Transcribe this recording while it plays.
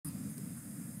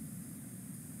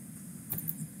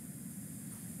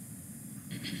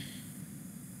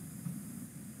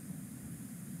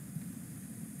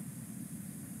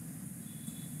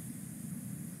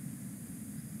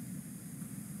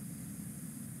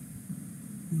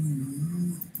Good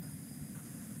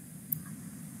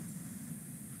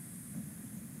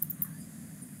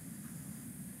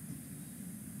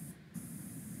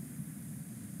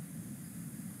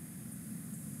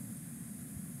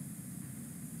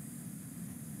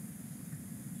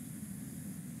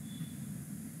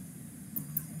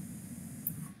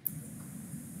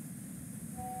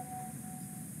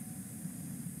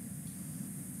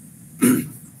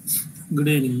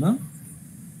ஈவினிங்மா.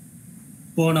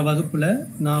 போன வகுப்புல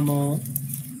நாம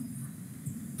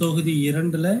தொகுதி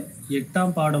 2ல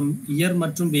 8ஆம் பாடம் இயற்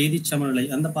மற்றும் வேதிச் சமநிலை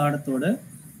அந்த பாடத்தோட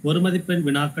ஒரு மதிப்பெண்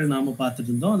வினாக்கள் நாம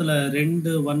பார்த்துட்டு இருந்தோம். அதுல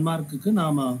 2 1 மார்க்குக்கு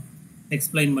நாம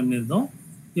எக்ஸ்பிளைன் பண்ணியிருந்தோம்.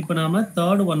 இப்போ நாம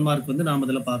 3rd 1 மார்க் வந்து நாம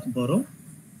இதுல பார்க்க போறோம்.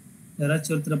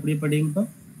 யாராச்சும் ஒருத்தர் அப்படியே படிங்கப்பா.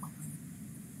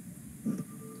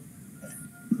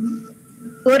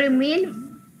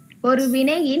 ஒரு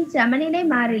வினையின் சமநிலை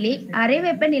மாறிலி அறை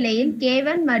வெப்பநிலையில்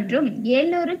K1 மற்றும்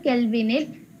 700 கெல்வினில்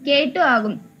K2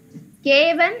 ஆகும்.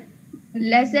 K1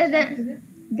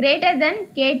 greater than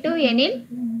K2 எனில்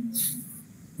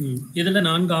இதுல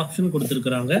 4 ஆப்ஷன்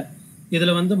கொடுத்திருக்காங்க.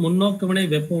 இதுல வந்து முன்னோக்கு வினை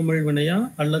வெப்ப உமிழ் வினையா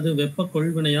அல்லது வெப்ப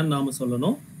கொள்வினையான்னு நாம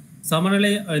சொல்லணும்.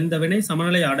 சமநிலை இந்த வினை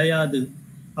சமநிலை அடையாது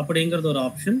அப்படிங்கிறது ஒரு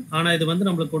ஆப்ஷன். ஆனா இது வந்து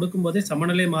நம்மளுக்கு கொடுக்கும் போதே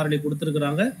சமநிலை மாறிலி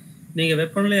கொடுத்துருக்குறாங்க. நீங்க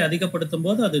வெப்பநிலை அதிகப்படுத்தும்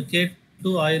போது அது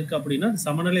K2 ஆயிருக்கு அப்படின்னா அது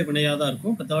சமநிலை வினையா தான்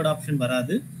இருக்கும். இப்போ 3rd ஆப்ஷன்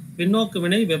வராது. பின்னோக்கு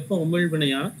வினை வெப்ப உமிழ்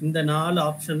வினையா, இந்த 4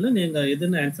 ஆப்ஷன்ல நீங்க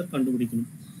எதுன்னு ஆன்சர் கண்டுபிடிக்கணும்.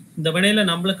 இந்த வினையில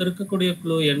நம்மளுக்கு இருக்கக்கூடிய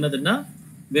க்ளூ என்னதுன்னா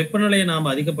வெப்பநிலையை நாம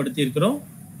அதிகப்படுத்தி இருக்கிறோம்.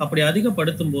 அப்படி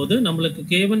அதிகப்படுத்தும் போது நம்மளுக்கு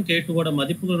K1 K2ஓட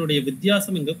மதிப்புகளுடைய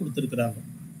வித்தியாசம் இங்க கொடுத்துருக்குறாங்க.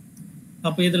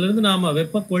 அப்ப இதுல இருந்து நாம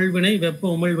வெப்ப கொள்வினை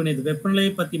வெப்ப உமிழ்வினை இது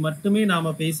வெப்பநிலையை பத்தி மட்டுமே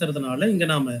நாம பேசுறதுனால இங்க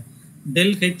நாம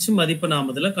ΔH மதிப்பை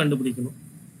நாம இதுல கண்டுபிடிக்கணும்.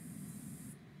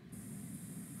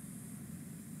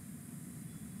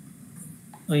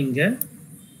 இங்க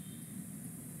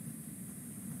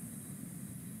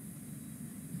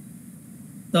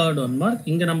third 1 மார்க்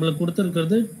இங்க நம்மளுக்கு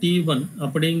கொடுத்திருக்கிறது T1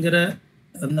 அப்படிங்கிற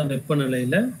அந்த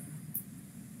வெப்பநிலையில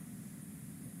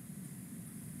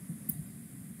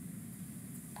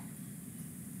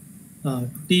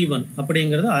T1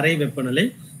 அப்படிங்கிறது அறை வெப்பநிலை.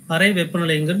 அறை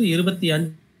வெப்பநிலைங்கிறது 25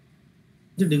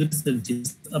 டிகிரி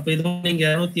செல்சியஸ். அப்ப இது நீங்க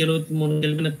 273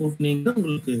 கெல்வினை கூட்டினீங்கன்னா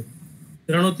உங்களுக்கு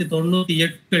 298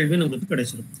 கெல்வின் உங்களுக்கு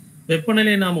கிடைச்சிடும்.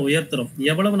 வெப்பநிலையை நாம உயர்த்துறோம்.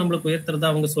 எவ்வளவு நம்மளுக்கு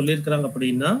உயர்த்துறதா அவங்க சொல்லியிருக்கிறாங்க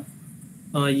அப்படின்னா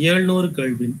 700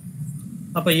 கெல்வின்.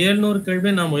 அப்ப 700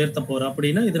 கெல்வின் நாம் உயர்த்த போறோம்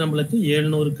அப்படின்னா இது நம்மளுக்கு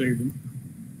 700 கெல்வின்.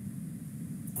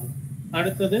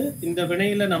 அடுத்தது இந்த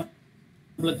வினையில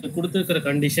நம்மளுக்கு கொடுத்திருக்கிற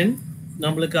கண்டிஷன்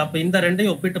நம்மளுக்கு அப்ப இந்த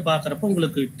ரெண்டையும் ஒப்பிட்டு பாக்குறப்ப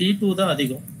உங்களுக்கு T2 தான்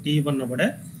அதிகம் T1 விட.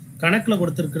 கணக்குல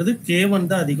கொடுத்திருக்கிறது K1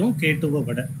 தான் அதிகம் K2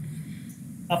 விட.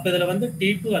 அப்ப இதுல வந்து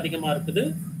T2 அதிகமா இருக்குது,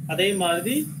 அதே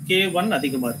மாதிரி K1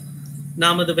 அதிகமா இருக்கு.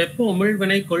 நாம அது வெப்ப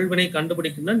உமிழ்வினை கொள்வினை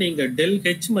கண்டுபிடிக்கணும்னா நீங்க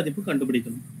ΔH மதிப்பு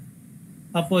கண்டுபிடிக்கணும்.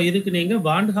 அப்போ இதுக்கு நீங்க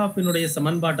வான்ஹாஃபினுடைய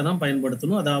சமன்பாட்டை தான்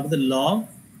பயன்படுத்தணும். அதாவது log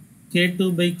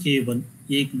K2/K1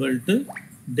 equal to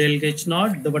ΔH0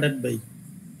 divided by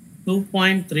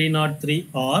 2.303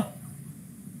 or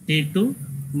T2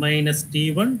 minus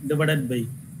T1 divided by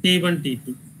T1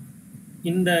 T2.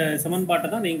 இந்த சமன்பாட்டை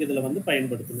தான் நீங்க இதுல வந்து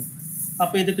பயன்படுத்தணும்.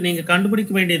 அப்ப இதுக்கு நீங்க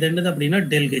கண்டுபிடிக்க வேண்டியது என்னது அப்படின்னா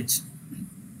ΔH.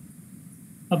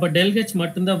 அப்ப ΔH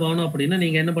மட்டும்தான் வேணும் அப்படின்னா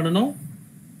நீங்க என்ன பண்ணணும்,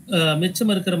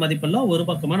 மிச்சம் இருக்கிற மதிப்பெல்லாம் ஒரு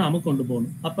பக்கமா நாம கொண்டு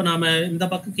போகணும். அப்ப நாம இந்த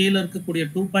பக்கம் கீழே இருக்கக்கூடிய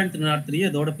 2.303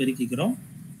 இதோட பெருக்கிக்கிறோம்.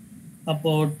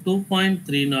 அப்போ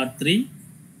 2.303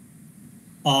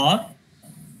 or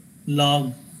log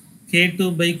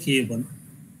K2/K1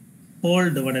 whole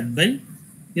divided by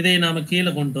இதை நாம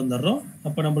கீழே கொண்டு வந்துடுறோம்.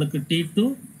 அப்ப நம்மளுக்கு T2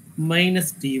 minus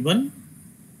T1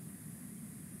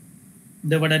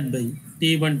 divided by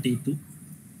T1 T2.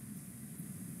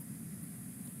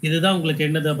 இதுதான் உங்களுக்கு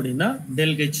என்னது அப்படின்னா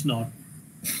ΔH0.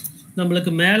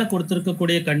 நம்மளுக்கு மேல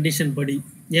கொடுத்திருக்கக்கூடிய கண்டிஷன் படி,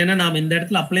 ஏன்னா நாம இந்த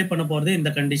இடத்துல அப்ளை பண்ண போறதே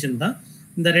இந்த கண்டிஷன் தான்.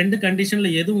 இந்த 2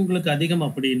 கண்டிஷன்ல எது உங்களுக்கு அதிகம்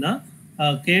அப்படின்னா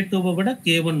K2 விட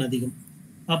K1 அதிகம்.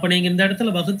 அப்ப நீங்க இந்த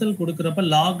இடத்துல வகுத்தல் கொடுக்குறப்ப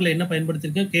லாக்ல என்ன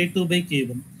பயன்படுத்திருக்கீங்க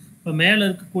K2/K1. இப்ப மேல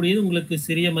இருக்கக்கூடியது உங்களுக்கு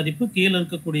சிறிய மதிப்பு, கீழே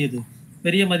இருக்கக்கூடியது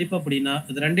பெரிய மதிப்பு அப்படின்னா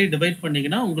இது ரெண்டையும் டிவைட்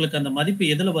பண்ணீங்கன்னா உங்களுக்கு அந்த மதிப்பு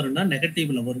எதுல வரும்னா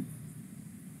நெகட்டிவ்ல வரும்.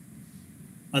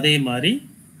 அதே மாதிரி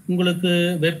உங்களுக்கு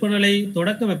வெப்பநிலை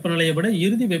தொடக்க வெப்பநிலையை விட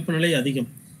இறுதி வெப்பநிலை அதிகம்.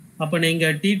 அப்ப நீங்க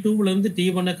T2ல இருந்து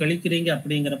T1 கழிக்கிறீங்க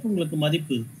அப்படிங்கிறப்ப உங்களுக்கு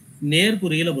மதிப்பு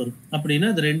நேர்குறியில வரும். அப்படின்னா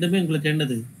இது ரெண்டுமே உங்களுக்கு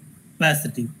என்னது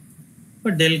பாசிட்டிவ்.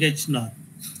 இப்போ ΔH0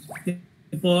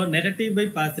 இப்போ நெகட்டிவ் பை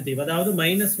பாசிட்டிவ், அதாவது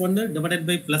 -1 டிவைடட்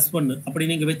பை +1 அப்படி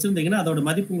நீங்க வச்சிருந்தீங்கன்னா அதோட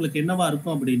மதிப்பு உங்களுக்கு என்னவா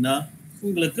இருக்கும் அப்படின்னா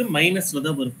உங்களுக்கு மைனஸ்ல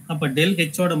தான் வரும். அப்ப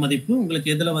ΔHோட மதிப்பு உங்களுக்கு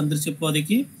எதுல வந்துருச்சு,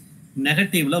 இப்போதைக்கு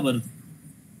நெகட்டிவ்ல வருது.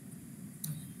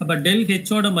 அப்ப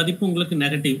ΔHோட மதிப்பு உங்களுக்கு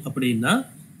நெகட்டிவ் அப்படின்னா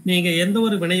நீங்க எந்த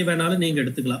ஒரு வினை வேணாலும் நீங்க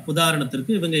எடுத்துக்கலாம்.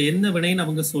 உதாரணத்திற்கு இவங்க என்ன வினைன்னு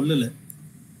அவங்க சொல்லல.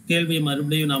 கேள்வியை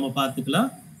மறுபடியும் நாம பார்த்துக்கலாம்.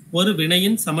 ஒரு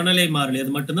வினையின் சமநிலை மாறிலி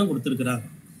அது மட்டும்தான் கொடுத்துருக்குறாங்க.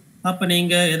 அப்ப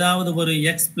நீங்க ஏதாவது ஒரு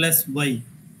x plus y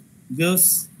gives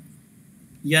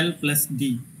l plus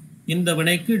d. இந்த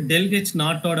வினைக்கு del h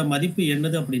நாட்டோட மதிப்பு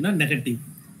என்னது அப்படின்னா நெகட்டிவ்.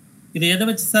 இது எதை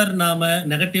வச்சு சார் நாம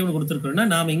நெகட்டிவ்னு கொடுத்துருக்கோம்னா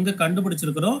நாம இங்க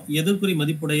கண்டுபிடிச்சிருக்கிறோம் எதிர்குறி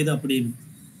மதிப்புடையது அப்படின்னு.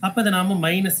 அப்ப இதை நாம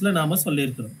மைனஸ்ல நாம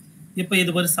சொல்லியிருக்கிறோம். இப்ப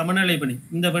இது ஒரு சமநிலை வினை.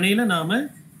 இந்த வினையில நாம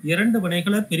இரண்டு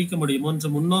வினைகளை பிரிக்க முடியும். ஒன்று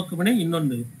முன்னோக்கு வினை,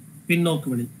 இன்னொன்று பின்னோக்கு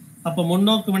வினை. அப்ப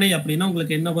முன்னோக்கு வினை அப்படின்னா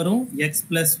உங்களுக்கு என்ன வரும்? x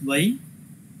plus y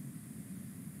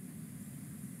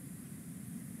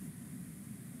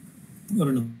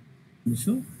ஒரு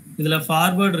நிமிஷம். இதுல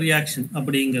ஃபார்வர்ட் ரியாக்ஷன்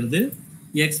அப்படிங்கிறது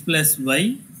x plus y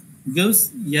gives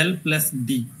l plus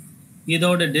d.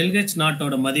 இதோட del h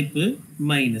நாட்டோட மதிப்பு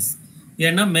மைனஸ்.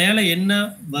 ஏன்னா மேல என்ன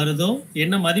வருதோ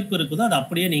என்ன மதிப்பு இருக்குதோ அதை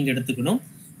அப்படியே நீங்க எடுத்துக்கணும்.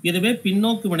 இதுவே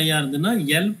பின்னோக்கு வினையா இருந்ததுன்னா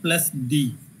l plus d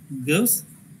gives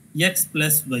x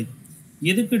plus y.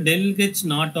 இதுக்கு del h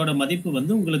நாட்டோட மதிப்பு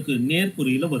வந்து உங்களுக்கு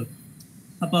நேர்குறியில வரும்.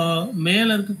 அப்போ மேல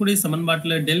இருக்கக்கூடிய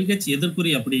சமன்பாட்டில் del h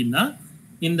எதிர்குறி அப்படின்னா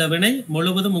இந்த வினை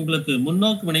முழுவதும் உங்களுக்கு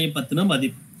முன்னோக்கு வினையை பத்தின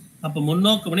மதிப்பு. அப்ப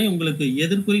முன்னோக்கு வினை உங்களுக்கு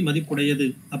எதிர்குறி மதிப்புடையது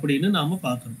அப்படின்னு நாம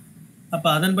பார்க்கணும். அப்ப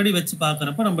அதன்படி வச்சு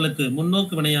பார்க்கறப்ப நம்மளுக்கு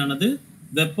முன்னோக்கு வினையானது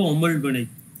வெப்ப உமிழ் வினை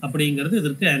அப்படிங்கிறது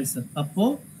இதற்கு ஆன்சர். அப்போ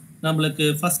நம்மளுக்கு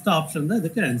ஃபர்ஸ்ட் ஆப்ஷன் தான்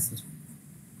இதுக்கு ஆன்சர்.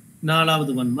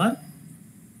 நாலாவது ஒன் மார்க்.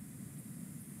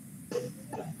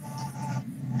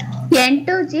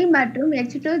 N2G மற்றும்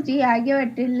H2G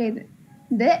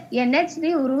ஆகியவற்றிலிருந்து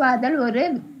NH3 உருவாதல் ஒரு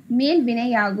மீள்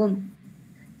வினையாகும்.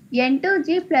 N2G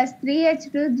plus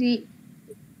 3H2G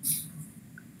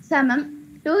சமம்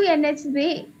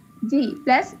 2NH3G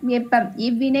plus வெப்பம்.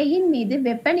 இவ்வினையின் மீது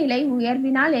வெப்பநிலை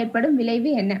உயர்வினால் ஏற்படும்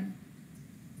விளைவு என்ன?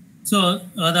 ஸோ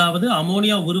அதாவது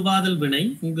அமோனியா உருவாதல் வினை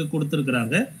இங்க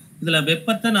கொடுத்துருக்குறாங்க. இதுல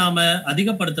வெப்பத்தை நாம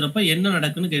அதிகப்படுத்துறப்ப என்ன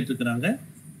நடக்குன்னு கேட்டிருக்கிறாங்க.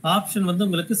 ஆப்ஷன் வந்து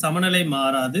உங்களுக்கு சமநிலை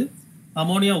மாறாது,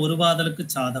 அமோனியா உருவாதலுக்கு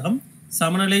சாதகம்,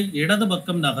 சமநிலை இடது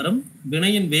பக்கம் நகரும்,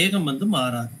 வினையின் வேகம் வந்து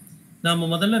மாறாது. நாம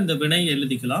முதல்ல இந்த வினை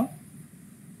எழுதிக்கலாம்.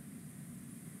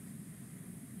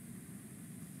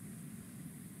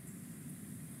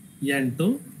 N2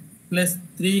 plus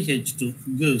 3H2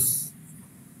 gives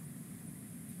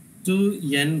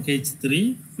 2NH3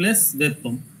 plus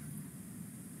வெப்பம்.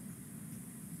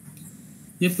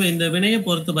 இப்ப இந்த வினையை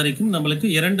பொறுத்த வரைக்கும் நம்மளுக்கு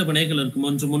இரண்டு வினைகள் இருக்கும்.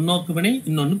 ஒன்று முன்னோக்கு வினை,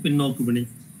 இன்னொன்று பின்னோக்கு வினை.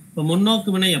 இப்ப முன்னோக்கு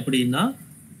வினை அப்படின்னா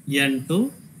N2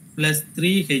 plus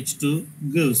 3H2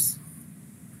 gives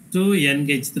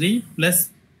 2NH3 plus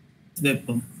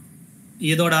வெப்பம்.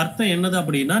 இதோட அர்த்தம் என்னது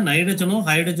அப்படின்னா நைட்ரஜனும்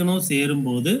ஹைட்ரஜனும் சேரும்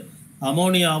போது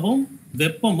அமோனியாவும்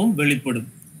வெப்பமும் வெளிப்படும்.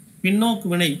 பின்னோக்கு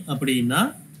வினை அப்படின்னா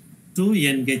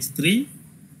 2NH3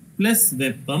 plus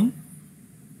வெப்பம்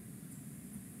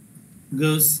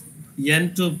gives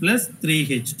N2 plus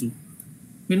 3H2.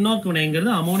 பின்னோக்கு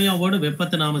வினைங்கிறது அமோனியாவோட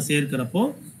வெப்பத்தை நாம சேர்க்கிறப்போ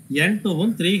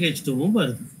N2வும் 3H2வும்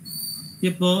வருது.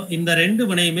 இப்போ இந்த ரெண்டு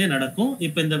வினையுமே நடக்கும்.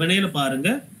 இப்போ இந்த வினையில பாருங்க,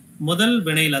 முதல்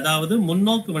வினையில் அதாவது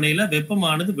முன்னோக்கு வினையில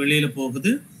வெப்பமானது வெளியில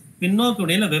போகுது, பின்னோக்கு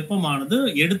வினையில வெப்பமானது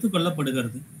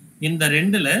எடுத்துக்கொள்ளப்படுகிறது. இந்த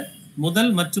ரெண்டுல முதல்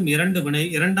மற்றும்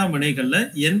இரண்டாம் வினைகள்ல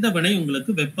எந்த வினை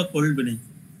உங்களுக்கு வெப்ப கொள்வினை?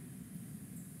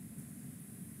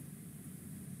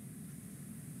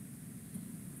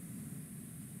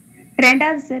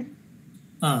 ரெண்டாவது சார்.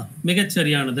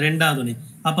 மிகச்சரியானது, ரெண்டாவது வினை.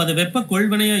 அப்ப அது வெப்ப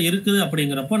கொள்வினையா இருக்குது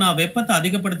அப்படிங்கிறப்போ நான் வெப்பத்தை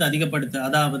அதிகப்படுத்த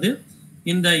அதாவது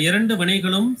இந்த இரண்டு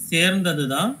வினைகளும்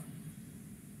சேர்ந்ததுதான்,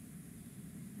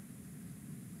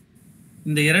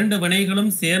 இந்த இரண்டு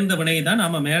வினைகளும் சேர்ந்த வினை தான்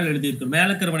நாம மேல எழுதியிருக்கிறோம். மேல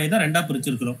இருக்கிற வினை தான் ரெண்டா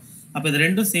பிரிச்சிருக்கிறோம். அப்ப இது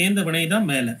ரெண்டும் சேர்ந்த வினை தான்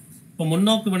மேல. இப்ப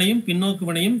முன்னோக்கு வினையும் பின்னோக்கு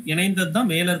வினையும் இணைந்தது தான்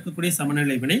மேல இருக்கக்கூடிய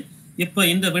சமநிலை வினை. இப்ப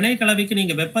இந்த வினை கலவைக்கு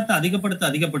நீங்க வெப்பத்தை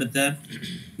அதிகப்படுத்த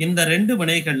இந்த ரெண்டு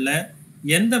வினைகள்ல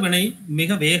எந்த வினை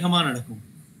மிக வேகமா நடக்கும்?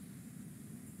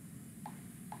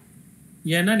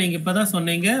 ஏன்னா நீங்க இப்பதான்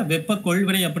சொன்னீங்க வெப்ப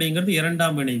கொள்வினை அப்படிங்கிறது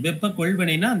இரண்டாம் வினை. வெப்ப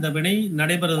கொள்வினைனா அந்த வினை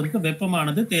நடைபெறுவதற்கு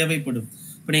வெப்பமானது தேவைப்படும்.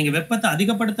 இப்ப நீங்க வெப்பத்தை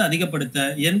அதிகப்படுத்த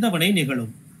எந்த வினை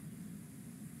நிகழும்?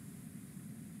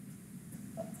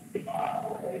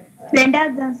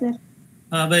 ரெண்டாவது தான் சார்.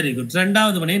 வெரி குட்,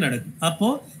 ரெண்டாவது வினை நடக்கும். அப்போ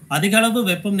அதிக அளவு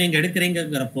வெப்பம் நீங்க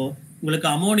எடுக்கிறீங்கிறப்போ உங்களுக்கு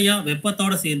அமோனியா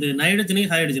வெப்பத்தோட சேர்ந்து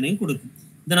நைட்ரஜனையும் ஹைட்ரஜனையும் கொடுக்கும்.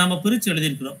 இதை நாம பிரிச்சு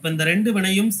எழுதியிருக்கிறோம். இப்ப இந்த ரெண்டு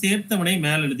வினையும் சேர்த்த வினை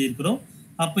மேல எழுதியிருக்கிறோம்.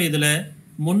 அப்ப இதுல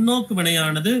முன்னோக்கு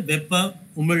வினையானது வெப்ப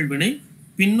உமிழ் வினை,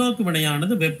 பின்னோக்கு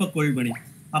வினையானது வெப்ப கொள்வினை.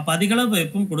 அப்ப அதிக அளவு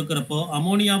வெப்பம் கொடுக்கறப்போ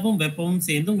அமோனியாவும் வெப்பமும்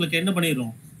சேர்ந்து உங்களுக்கு என்ன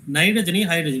பண்ணிடும்? நைட்ரஜனையும்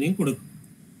ஹைட்ரஜனையும் கொடுக்கும்.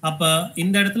 அப்ப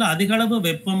இந்த இடத்துல அதிக அளவு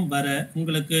வெப்பம் வர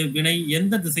உங்களுக்கு வினை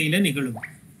எந்த திசையில நிகழும்?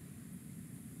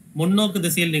 முன்னோக்கு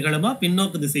திசையில் நிகழுமா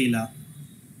பின்னோக்கு திசையிலா?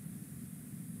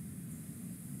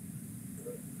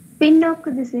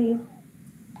 பின்னோக்கு திசையில்.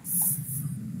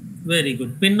 Very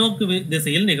good. பின்னோக்கு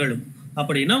திசையில் நிகழும்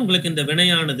அப்படின்னா உங்களுக்கு இந்த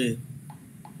வினையானது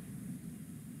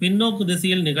பின்னோக்கு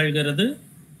திசையில் நிகழ்கிறது.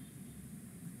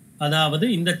 அதாவது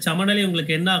இந்த சமநிலை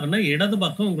உங்களுக்கு என்ன ஆகும்னா இடது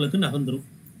பக்கம் உங்களுக்கு நகர்ந்துரும்.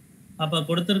 அப்ப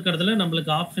கொடுத்திருக்கிறதுல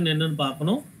நம்மளுக்கு ஆப்ஷன் என்னன்னு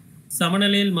பார்க்கணும்.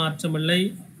 சமநிலையில் மாற்றமில்லை,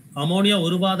 அமோனியா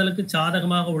உருவாதலுக்கு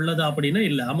சாதகமாக உள்ளது அப்படின்னா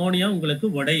இல்ல, அமோனியா உங்களுக்கு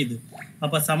உடையுது.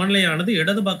 அப்ப சமநிலையானது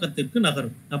இடது பக்கத்திற்கு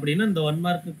நகரும் அப்படின்னா இந்த 1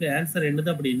 மார்க்குக்கு ஆன்சர்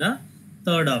என்னது அப்படின்னா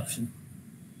தேர்ட் ஆப்ஷன்.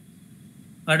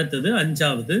 அடுத்தது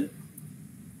 5வது.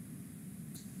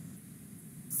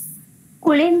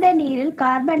 குளிர்ந்த நீரில்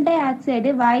கார்பன் டை ஆக்சைடு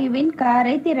வாயுவின்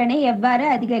கரைதிறனை எவ்வாறு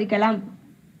அதிகரிக்கலாம்?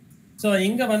 ஸோ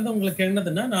இங்க வந்து உங்களுக்கு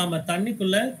என்னதுன்னா நாம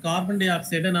தண்ணிக்குள்ள கார்பன் டை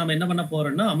ஆக்சைடை நாம என்ன பண்ண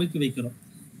போறோம்னா அமுக்கி வைக்கிறோம்.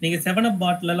 நீங்க 7up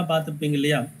பாட்டில் எல்லாம் பார்த்துருப்பீங்க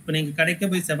இல்லையா? இப்போ நீங்க கடைக்கு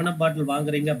போய் 7up பாட்டில்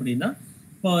வாங்குறீங்க அப்படின்னா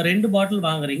இப்போ 2 பாட்டில்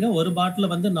வாங்குறீங்க. ஒரு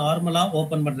பாட்டில் வந்து நார்மலா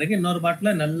ஓப்பன் பண்றீங்க, இன்னொரு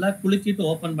பாட்டில் நல்லா குலுக்கிட்டு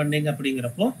ஓப்பன் பண்ணீங்க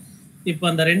அப்படிங்கிறப்போ இப்போ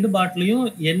அந்த 2 பாட்டிலையும்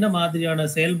என்ன மாதிரியான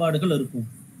செயல்பாடுகள் இருக்கும்?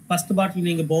 ஃபர்ஸ்ட் பாட்டில்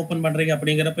நீங்க இப்போ ஓப்பன் பண்றீங்க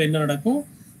அப்படிங்கிறப்ப என்ன நடக்கும்?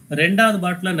 2வது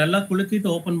பாட்டில் நல்லா குலுக்கிட்டு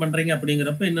ஓப்பன் பண்றீங்க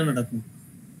அப்படிங்கிறப்ப என்ன நடக்கும்?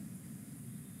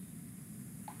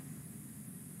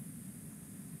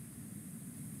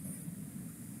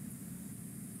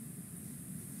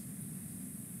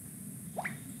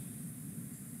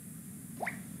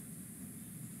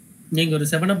 நீங்க ஒரு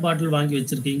 7up பாட்டில் வாங்கி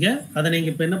வச்சிருக்கீங்க. அதை நீங்க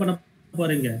இப்ப என்ன பண்ண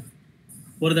போறீங்க?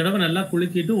 ஒரு தடவை நல்லா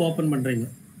குலுக்கிட்டு ஓபன் பண்றீங்க.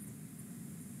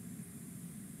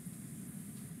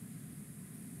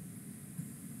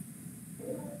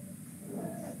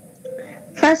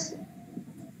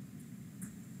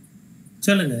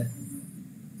 சொல்லுங்க.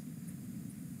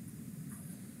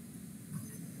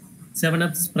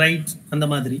 7up, ஸ்ப்ரைட் அந்த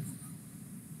மாதிரி.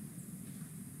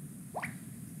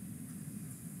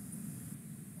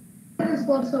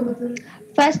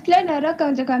 ஃபர்ஸ்ட்ல நுரை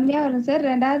கொஞ்சம் கம்மியா வரும் சார்,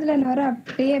 ரெண்டாவதுல நுரை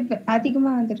அப்படியே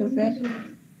அதிகமா வந்துடும் சார்.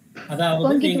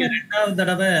 அதாவது நீங்க 2வது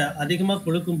தடவை அதிகமா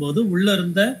குலுக்கும் போது உள்ள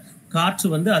இருந்த காற்று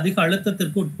வந்து அதிக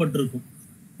அழுத்தத்திற்கு உட்பட்டு இருக்கும்.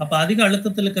 அப்ப அதிக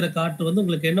அழுத்தத்தில் இருக்கிற காற்று வந்து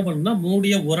உங்களுக்கு என்ன பண்ணும்னா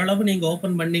மூடிய ஓரளவு நீங்க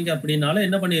ஓபன் பண்ணீங்க அப்படின்னாலும்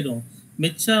என்ன பண்ணிடும்?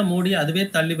 மிச்சா மூடி அதுவே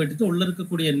தள்ளி விட்டுட்டு உள்ள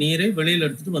இருக்கக்கூடிய நீரை வெளியில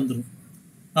எடுத்துட்டு வந்துடும்.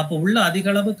 அப்போ உள்ள அதிக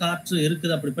அளவு காற்று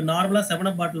இருக்குது. அப்படி இப்ப நார்மலா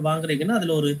 7up பாட்டில் வாங்குறீங்கன்னா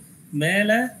அதுல ஒரு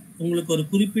மேல உங்களுக்கு ஒரு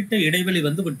குறிப்பிட்ட இடைவெளி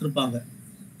வந்து விட்டுருப்பாங்க.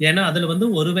 ஏன்னா அதுல வந்து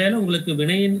ஒருவேளை உங்களுக்கு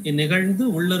வினையின் நிகழ்ந்து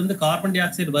உள்ள இருந்து கார்பன் டை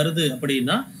ஆக்சைடு வருது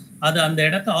அப்படின்னா அது அந்த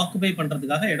இடத்தை ஆக்குபை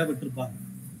பண்றதுக்காக இடம் விட்டுருப்பாங்க.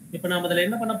 இப்ப நாம அதுல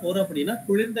என்ன பண்ண போறோம் அப்படின்னா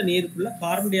குளிர்ந்த நீருக்குள்ள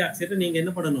கார்பன் டை ஆக்சைடை நீங்க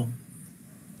என்ன பண்ணணும்?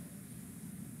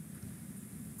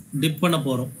 டிப் பண்ண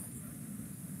போறோம்.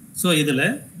 ஸோ இதுல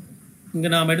இங்க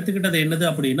நாம் எடுத்துக்கிட்டது என்னது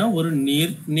அப்படின்னா ஒரு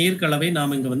நீர்க்கலவை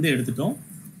நாம இங்க வந்து எடுத்துட்டோம்.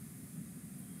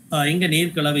 இங்க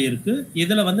நீர்க்கலவை இருக்கு.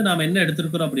 இதுல வந்து நாம என்ன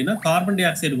எடுத்திருக்கிறோம் அப்படின்னா கார்பன் டை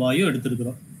ஆக்சைடு வாயு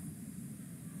எடுத்திருக்கிறோம்.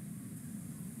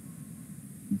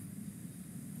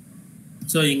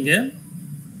 ஸோ இங்க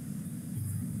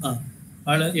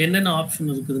என்னென்ன ஆப்ஷன்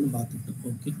இருக்குதுன்னு பார்த்துட்டு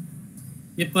ஓகே.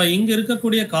 இப்போ இங்க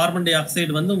இருக்கக்கூடிய கார்பன் டை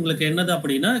ஆக்சைடு வந்து உங்களுக்கு என்னது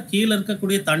அப்படின்னா கீழே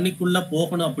இருக்கக்கூடிய தண்ணிக்குள்ள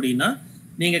போகணும் அப்படின்னா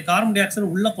நீங்க கார்பன் டை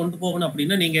ஆக்சைடு உள்ள கொண்டு போகணும்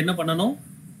அப்படின்னா நீங்க என்ன பண்ணணும்?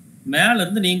 மேல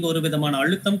இருந்து நீங்க ஒரு விதமான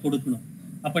அழுத்தம் கொடுக்கணும்.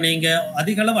 அப்ப நீங்க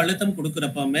அதிக அளவு அழுத்தம்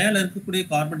கொடுக்குறப்ப மேல இருக்கக்கூடிய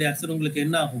கார்பன் டை ஆக்சைடு உங்களுக்கு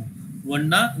என்ன ஆகும்?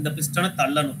 ஒன்னா இந்த பிஸ்டனை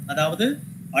தள்ளணும். அதாவது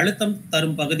அழுத்தம்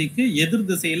தரும் பகுதிக்கு எதிர்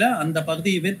திசையில அந்த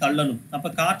பகுதியவே தள்ளணும். அப்ப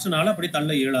காற்றுனால அப்படி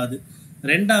தள்ள இயலாது.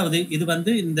 2வது இது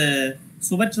வந்து இந்த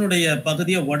சுவற்றினுடைய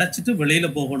பகுதியை உடைச்சிட்டு வெளியில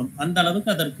போகணும். அந்த அளவுக்கு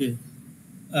அதற்கு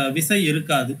விசை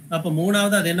இருக்காது. அப்ப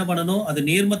 3வது அது என்ன பண்ணணும்? அது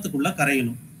நீர்மத்துக்குள்ள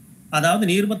கரையணும். அதாவது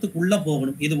நீர்மத்துக்குள்ள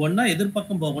போகணும். இது ஒன்னா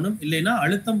எதிர்பக்கம் போகணும், இல்லைன்னா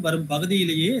அழுத்தம் வரும்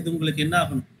பகுதியிலேயே இது உங்களுக்கு என்ன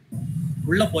ஆகணும்?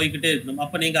 உள்ள போய்கிட்டே இருக்கணும்.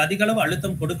 அப்ப நீங்க அதிக அளவு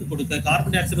அழுத்தம் கொடுக்க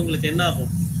கார்பன் டை ஆக்சைடு உங்களுக்கு என்ன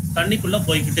ஆகும்? தண்ணிக்குள்ள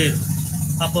போய்கிட்டே இருக்கும்.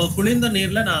 அப்போ குளிர்ந்த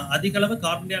நீர்ல நான் அதிக அளவு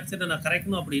கார்பன் டை ஆக்சைடை நான்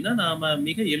கரைக்கணும் அப்படின்னா நாம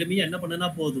மிக எளிமையா என்ன பண்ணுனா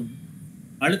போதும்?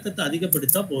 அழுத்தத்தை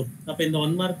அதிகப்படுத்தா போதும். அப்ப இந்த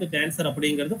 1 மார்க்கு ஆன்சர்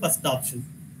அப்படிங்கிறது ஃபர்ஸ்ட் ஆப்ஷன்.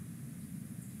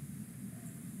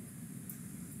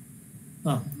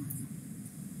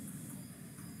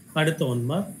 அடுத்த 1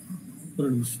 மார்க். ஒரு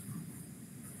நிமிஷம்.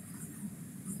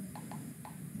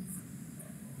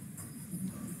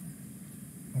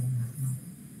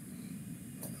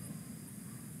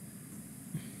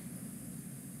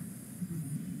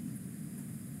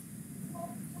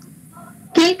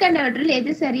 கீழ்க்கண்டவற்றில்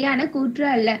எது சரியான கூற்று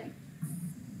அல்ல?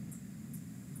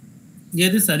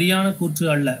 எது சரியான கூற்று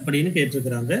அல்ல அப்படின்னு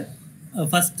கேட்டிருக்கிறாங்க.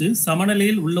 ஃபர்ஸ்ட்,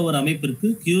 சமநிலையில் உள்ள ஒரு அமைப்பிற்கு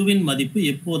கியூவின் மதிப்பு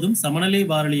எப்போதும் சமநிலை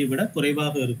மாறிலியை விட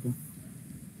குறைவாக இருக்கும்.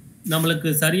 நம்மளுக்கு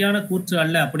சரியான கூற்று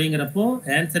அல்ல அப்படிங்கிறப்போ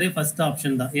ஆன்சரே ஃபர்ஸ்ட்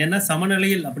ஆப்ஷன் தான். ஏன்னா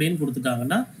சமநிலையில் அப்படின்னு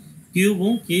கொடுத்துட்டாங்கன்னா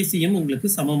கியூவும் கேசியும் உங்களுக்கு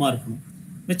சமமா இருக்கணும்.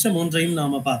 மிச்சம் 3ஐயும்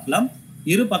நாம பார்க்கலாம்.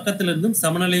 இரு பக்கத்திலிருந்தும்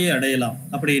சமநிலையை அடையலாம்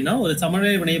அப்படின்னா ஒரு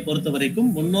சமநிலை வினையை பொறுத்த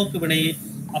வரைக்கும் முன்னோக்கு வினை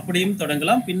அப்படியும்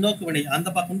தொடங்கலாம், பின்னோக்கு வினை அந்த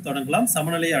பக்கம் தொடங்கலாம்,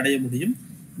 சமநிலையை அடைய முடியும்.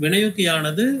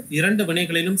 வினையூக்கியானது 2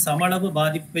 வினைகளிலும் சமளவு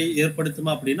பாதிப்பை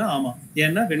ஏற்படுத்துமா அப்படின்னா ஆமா.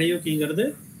 ஏன்னா வினையூக்கிங்கிறது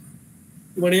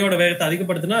வினையோட வேகத்தை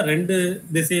அதிகப்படுத்தினா 2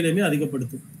 திசையிலுமே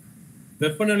அதிகப்படுத்தும்.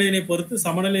 வெப்பநிலையினை பொறுத்து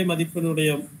சமநிலை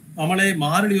மதிப்பினுடைய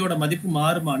மாறிலியோட மதிப்பு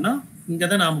மாறுமானா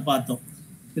இங்கதான் நாம பார்த்தோம்.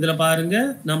 இதுல பாருங்க,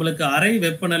 நம்மளுக்கு அறை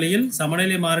வெப்பநிலையில்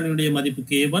சமநிலை மாறிலியுடைய மதிப்பு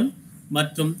K1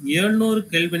 மற்றும் 700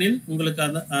 கெல்வினில் உங்களுக்கு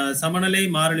அந்த சமநிலை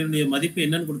மாறிலியுடைய மதிப்பு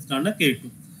என்னன்னு கொடுத்துட்டாங்கன்னா K2.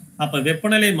 அப்ப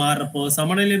வெப்பநிலை மாறுறப்போ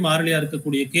சமநிலை மாறிலியா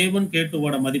இருக்கக்கூடிய K1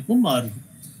 K2வோட மதிப்பும் மாறுது.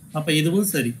 அப்ப இதுவும்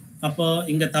சரி. அப்போ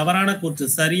இங்க தவறான கூற்று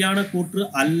சரியான கூற்று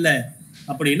அல்ல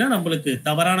அப்படின்னா நம்மளுக்கு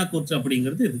தவறான கூற்று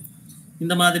அப்படிங்கிறது இது.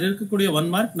 இந்த மாதிரி இருக்கக்கூடிய 1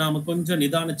 மார்க் நாம கொஞ்சம்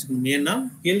நிதானிச்சுக்கணும். ஏன்னா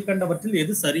கீழ்கண்டவற்றில்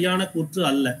எது சரியான கூற்று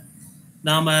அல்ல.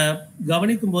 நாம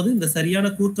கவனிக்கும் போது இந்த சரியான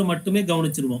கூற்றை மட்டுமே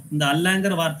கவனிச்சிருவோம். இந்த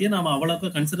அல்லங்கிற வார்த்தையை நாம அவ்வளவுக்கு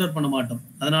கன்சிடர் பண்ண மாட்டோம்.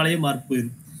 அதனாலேயே மார்க்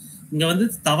போயிடும். இங்க வந்து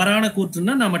தவறான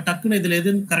கூற்றுன்னா நம்ம டக்குன்னு இதுல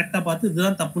எதுன்னு கரெக்டா பார்த்து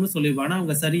இதுதான் தப்புன்னு சொல்லிடுவோம். ஆனா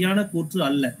அவங்க சரியான கூற்று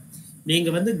அல்ல. நீங்க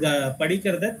வந்து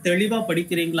படிக்கிறத தெளிவா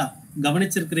படிக்கிறீங்களா,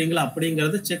 கவனிச்சிருக்கிறீங்களா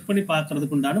அப்படிங்கறத செக் பண்ணி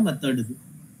பார்க்கறதுக்கு உண்டான மெத்தட் இது.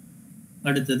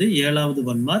 அடுத்தது 7வது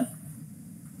 1 மார்க்.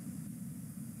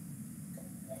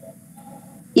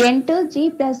 N2G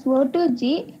plus O2G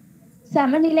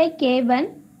சமநிலை K1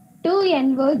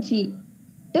 2NOG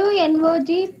 2NOG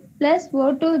plus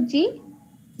O2G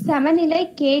சமநிலை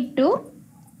K2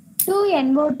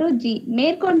 2NO2G.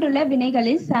 மேற்கொண்டுள்ள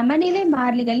வினைகளில் சமநிலை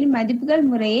மாறிலிகளின் மதிப்புகள்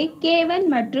முறையே K1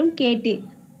 மற்றும் K2.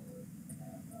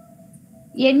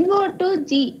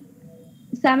 NO2G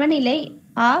சமநிலை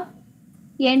of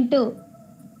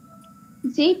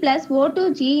N2G plus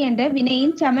O2G என்ற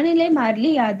வினையின் சமநிலை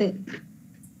மாறிலி யாது?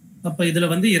 அப்ப இதுல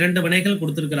வந்து 2 வினைகள்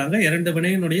கொடுத்திருக்கிறாங்க. 2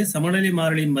 வினையினுடைய சமநிலை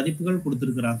மாறிலியின் மதிப்புகள்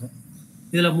கொடுத்திருக்கிறாங்க.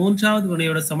 இதுல 3வது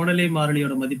வினையோட சமநிலை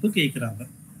மாறிலியோட மதிப்பு கேட்கிறாங்க.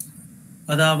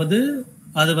 அதாவது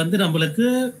அது வந்து நம்மளுக்கு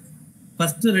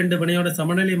ஃபர்ஸ்ட் 2 வினையோட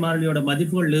சமநிலை மாறிலியோட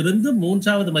மதிப்புகள் இருந்து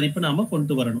 3வது மதிப்பை நாம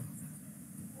கொண்டு வரணும்.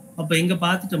 அப்ப இங்க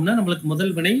பார்த்துட்டோம்னா நம்மளுக்கு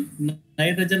முதல் வினை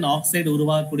நைட்ரஜன் ஆக்சைடு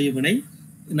உருவாக்கக்கூடிய வினை,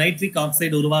 நைட்ரிக்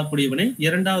ஆக்சைடு உருவாக்கக்கூடிய வினை.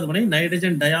 2வது வினை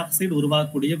நைட்ரஜன் டை ஆக்சைடு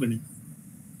உருவாக்கக்கூடிய வினை.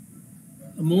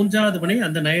 3வது வினை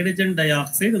அந்த நைட்ரஜன் டை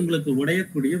ஆக்சைடு உங்களுக்கு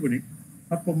உடையக்கூடிய வினை.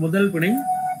 அப்ப முதல் வினை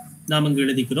நாம் இங்க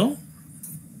எழுதிக்கிறோம்.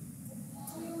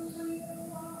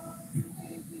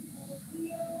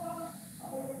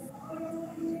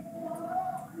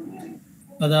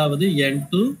 அதாவது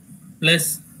N2 plus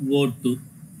O2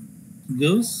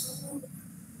 gives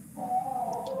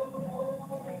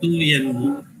 2NO.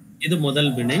 இது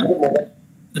முதல் வினை.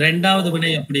 2வது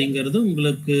வினை அப்படிங்கிறது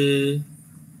உங்களுக்கு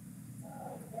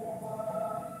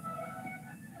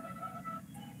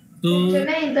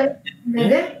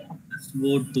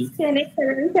O2.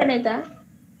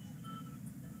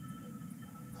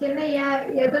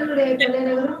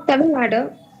 தமிழ்நாடு,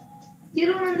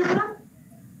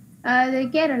 அது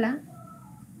கேரளா.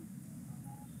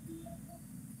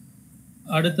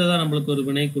 அடுத்ததா நம்மளுக்கு ஒரு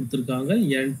வினை கொடுத்திருக்காங்க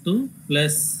N2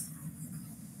 plus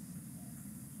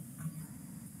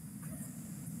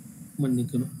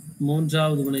மன்னிக்கணும்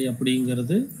 3வது வினை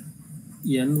அப்படிங்கிறது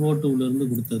NO2 இருந்து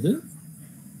கொடுத்தது.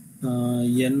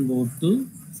 NO2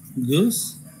 gives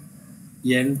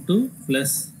N2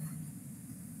 plus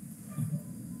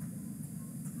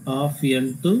of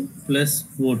N2 plus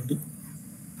O2.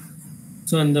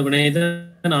 So அந்த வினையை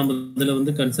தான் நாம் இதில்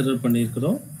வந்து கன்சிடர்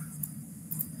பண்ணியிருக்கிறோம்.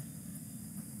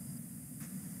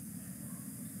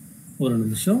 ஒரு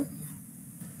நிமிஷம்.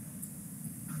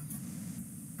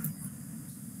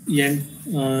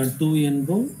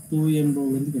 N2NO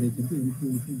வந்து கிடைக்கிறது.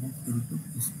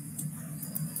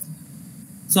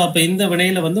 ஸோ அப்போ இந்த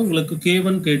வினையில வந்து உங்களுக்கு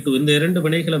K1 K2 இந்த 2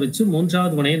 வினைகளை வச்சு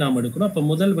 3வது வினையை நாம் எடுக்கணும். அப்போ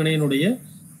முதல் வினையினுடைய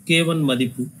K1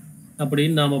 மதிப்பு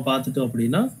அப்படின்னு நாம பார்த்துட்டோம்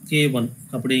அப்படின்னா K1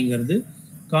 அப்படிங்கிறது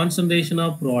concentration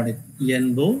of product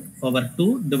NO power 2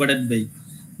 divided by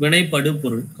வினைப்படு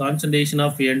பொருள் concentration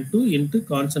of N2 into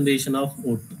concentration of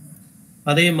O2.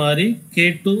 அதே மாதிரி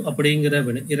K2 அப்படிங்கிற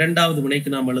வினை 2வது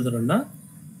வினைக்கு நாம் எழுதுறோம்னா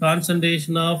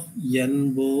concentration of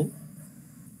NO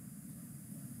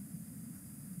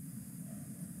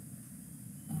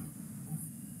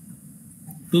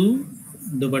two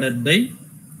divided by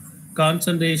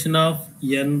concentration of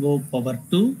NO power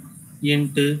 2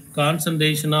 into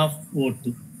concentration of O2.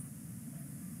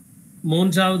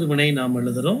 3வது வினை நாம்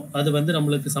எழுதுறோம். அது வந்து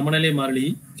நம்மளுக்கு சமநிலை மாறிலி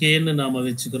Kன்னு நாம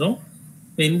வச்சுக்கிறோம்.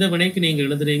 இப்போ இந்த வினைக்கு நீங்க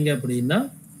எழுதுறீங்க அப்படின்னா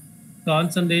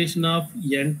concentration of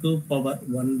N2 power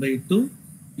 1 by 2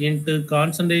 into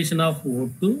concentration of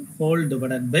O2 whole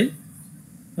divided by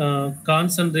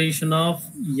concentration of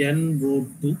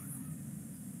NO2.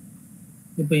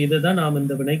 இப்போ இதை தான் நாம்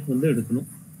இந்த வினைக்கு வந்து எடுக்கணும்.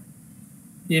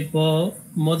 இப்போ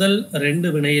முதல்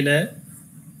 2 வினையில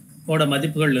ஓட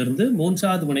மதிப்புகள்ல இருந்து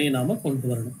 3வது வினையை நாம கொண்டு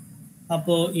வரணும்.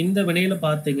 அப்போ இந்த வினையில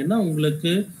பார்த்தீங்கன்னா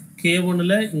உங்களுக்கு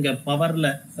K1ல இங்க பவர்ல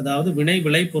அதாவது வினை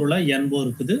விளைபொருளா NO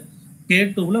இருக்குது.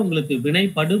 K2ல உங்களுக்கு வினை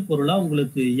படு பொருளா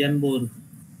உங்களுக்கு NO இருக்கு.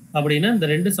 அப்படின்னா இந்த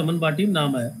ரெண்டு சமன்பாட்டையும்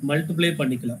நாம மல்டிப்ளை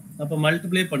பண்ணிக்கலாம். அப்ப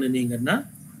மல்டிப்ளை பண்ணுனீங்கன்னா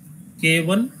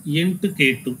K1 into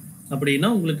K2 அப்படின்னா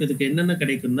உங்களுக்கு இதுக்கு என்னென்ன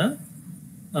கிடைக்கும்னா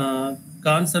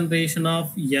concentration of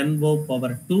NO power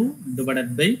 2 divided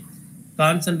by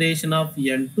concentration of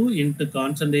N2 into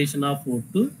concentration of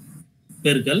O2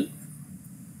 பெருக்கல்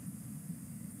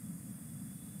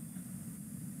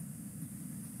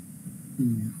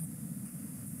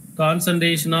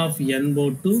concentration of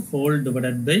NO2 whole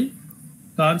divided by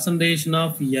concentration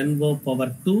of NO power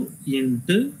 2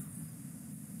 into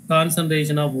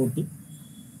concentration of O2.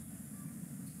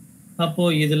 அப்போ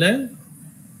இதுல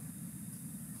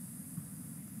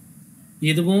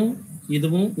இதுவும்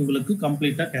உங்களுக்கு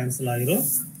கம்ப்ளீட்டா கேன்சல் ஆயிரும்.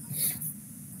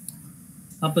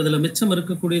 அப்ப இதுல மிச்சம்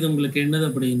இருக்கக்கூடியது உங்களுக்கு என்னது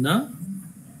அப்படின்னா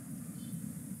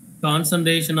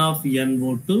concentration of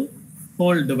NO2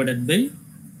 whole divided by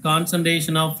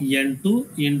concentration of N2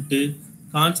 into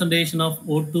concentration of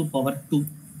O2 power 2.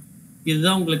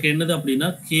 இதுதான் உங்களுக்கு என்னது அப்படின்னா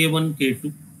K1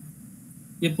 K2.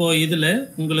 இப்போ இதுல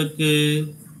உங்களுக்கு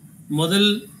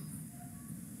முதல்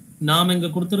நாம் இங்க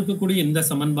கொடுத்திருக்கக்கூடிய இந்த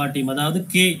சமன்பாட்டையும் அதாவது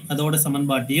K அதோட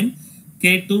சமன்பாட்டையும்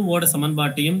K2 ஓட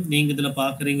சமன்பாட்டையும் நீங்க இதுல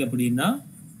பாக்குறீங்க அப்படின்னா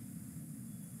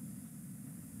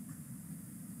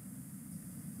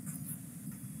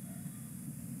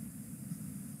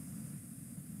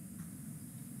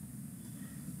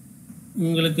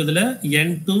உங்களுக்கு இதுல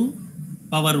N2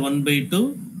 power 1/2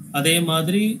 அதே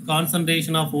மாதிரி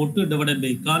concentration of O2 divided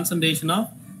by concentration of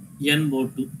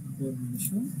NO2. ஒரு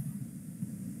நிமிஷம்.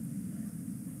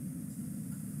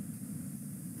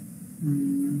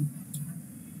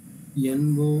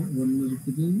 NO1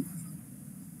 இருக்குது.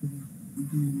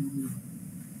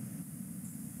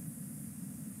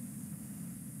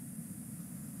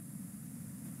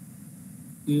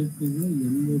 K2ல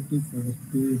NO2 power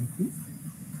 2 இருக்கு.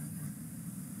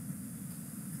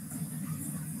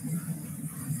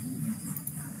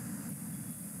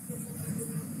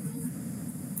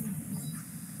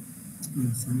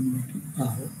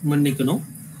 மன்னிக்கணும்.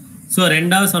 ஸோ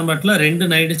ரெண்டாவது சமன்பாட்டில் 2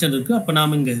 நைட்ரஜன் இருக்கு. அப்போ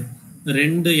நாம் இங்கே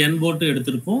 2 NO2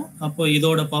 எடுத்திருப்போம். அப்போ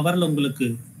இதோட பவர்ல உங்களுக்கு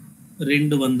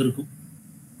 2 வந்திருக்கும்.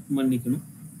 மன்னிக்கணும்.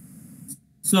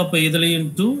 ஸோ அப்போ இதுலையும்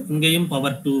 2 இங்கேயும்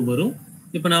பவர் 2 வரும்.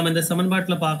 இப்போ நாம் இந்த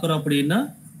சமன்பாட்டில் பார்க்குறோம் அப்படின்னா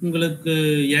உங்களுக்கு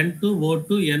N2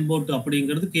 O2 NO2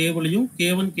 அப்படிங்கிறது கேவலையும்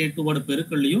K1 K2ஓட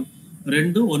பெருக்கள்லையும்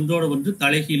 2 ஒன்றோட ஒன்று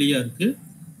தலைகீழியா இருக்கு.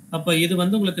 அப்போ இது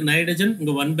வந்து உங்களுக்கு நைட்ரஜன்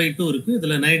இங்கே 1/2 இருக்கு.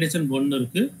 இதுல நைட்ரஜன் 1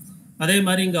 இருக்கு. அதே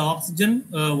மாதிரி இங்க ஆக்சிஜன்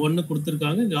 1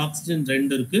 கொடுத்துருக்காங்க. இங்க ஆக்சிஜன்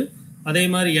 2 இருக்கு. அதே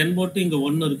மாதிரி NO2 இங்க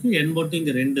 1 இருக்கு. NO2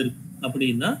 இங்க 2 இருக்கு.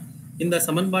 அப்படின்னா இந்த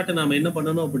சமன்பாட்டை நாம என்ன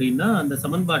பண்ணணும் அப்படின்னா அந்த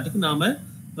சமன்பாட்டுக்கு நாம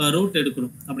ரூட்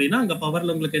எடுக்கணும். அப்படின்னா அங்க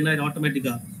பவர்ல உங்களுக்கு என்ன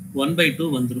ஆட்டோமேட்டிக்கா 1/2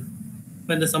 வந்துடும்.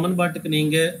 இப்போ இந்த சமன்பாட்டுக்கு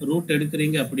நீங்க ரூட்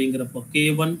எடுக்கிறீங்க அப்படிங்கிறப்போ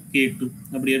K1 K2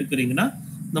 அப்படி எடுக்கிறீங்கன்னா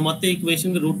இந்த மொத்த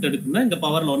ஈக்குவேஷனுக்கு ரூட் எடுக்கணும்னா இங்க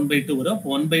பவர்ல 1/2 வரும். அப்போ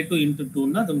 1/2 into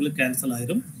 2ன்னா அது உங்களுக்கு கேன்சல்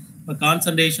ஆயிரும். இப்போ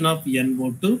concentration of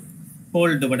NO2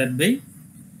 whole divided by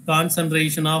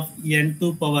concentration of N2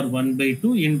 power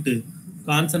 1/2 into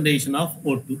concentration of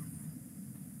O2.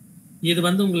 இது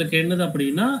வந்து உங்களுக்கு என்னது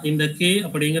அப்படின்னா இந்த K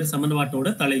அப்படிங்கிற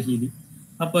சமன்பாட்டோட தலைகீழி.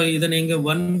 அப்போ இதை நீங்க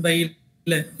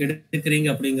 1/ல எடுக்கிறீங்க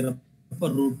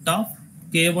அப்படிங்கிறப்ப root of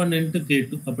K1 into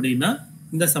K2 அப்படின்னா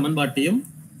இந்த சமன்பாட்டையும்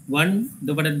 1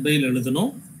 divided by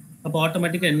எழுதணும். அப்போ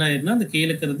ஆட்டோமேட்டிக்கா என்ன ஆயிருன்னா அந்த கீழே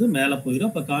இருக்கிறது மேலே போயிடும்.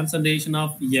 அப்போ concentration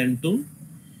of N2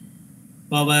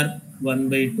 power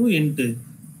 1/2 into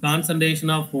concentration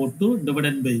of O2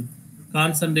 divided by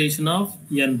concentration of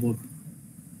NO2.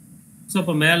 So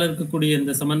அப்போ மேலே இருக்கக்கூடிய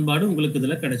இந்த சமன்பாடு உங்களுக்கு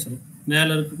இதில் கிடைச்சிரும்.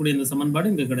 மேலே இருக்கக்கூடிய இந்த சமன்பாடு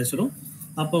இங்கே கிடைச்சிரும்.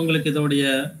 அப்போ உங்களுக்கு இதோடைய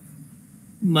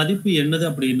மதிப்பு என்னது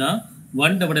அப்படின்னா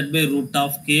 1 divided by root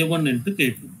of K1 into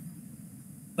K2.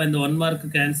 இப்போ இந்த 1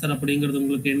 மார்க்கு ஆன்சர் அப்படிங்கிறது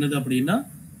உங்களுக்கு என்னது அப்படின்னா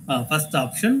first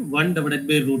option 1 divided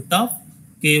by root of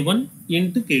K1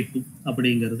 into K2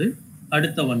 அப்படிங்கிறது.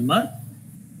 அடுத்த 1 மார்க்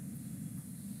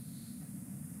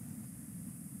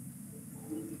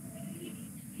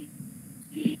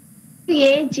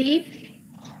AG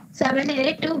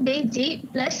சமநிலை 2BG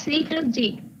plus C2G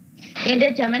என்ற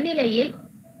சமநிலையில்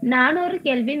 400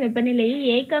 கெல்வின் வெப்பநிலையில்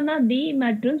A, B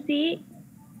மற்றும்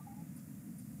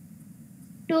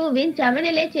C2வின்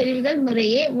சமநிலை செறிவுகள்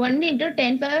முறையே 1 ×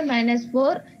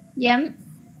 10⁻⁴ m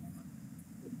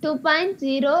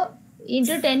 2.0 ×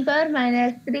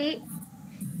 10⁻³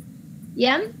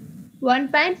 m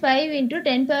 1.5 ×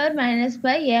 10⁻⁵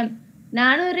 m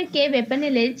 400 K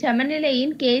வெப்பநிலையில்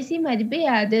சமநிலையின் Kc மதிப்பு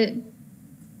யாது?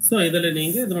 ஸோ இதில்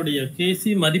நீங்கள் இதனுடைய Kc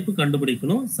மதிப்பு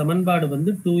கண்டுபிடிக்கணும். சமன்பாடு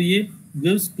வந்து 2A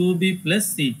gives 2B plus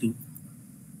C2.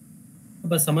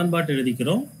 அப்போ சமன்பாடு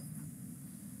எழுதிக்கிறோம்.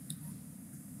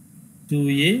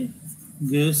 2A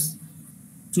gives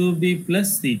 2B plus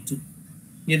C2.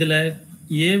 இதில்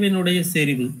ஏவினுடைய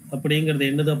செறிவு அப்படிங்கிறது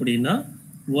என்னது அப்படின்னா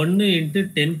 1 ×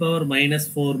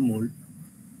 10⁻⁻4 மோல்.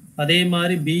 அதே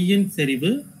மாதிரி பியின்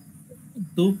செறிவு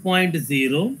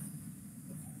 2.0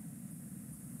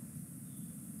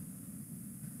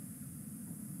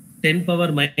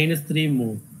 10⁻⁻3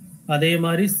 மோல். அதே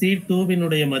மாதிரி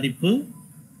C2வினுடைய மதிப்பு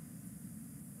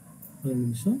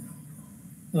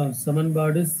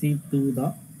சமன்பாடு C2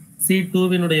 தான்.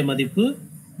 C2வினுடைய மதிப்பு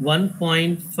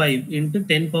 1.5 ×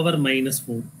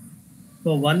 10⁻⁻4.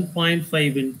 இப்போ 1.5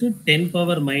 ×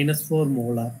 10⁻⁻4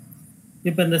 மோலார்.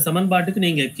 இப்போ இந்த சமன்பாட்டுக்கு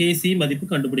நீங்கள் Kc மதிப்பு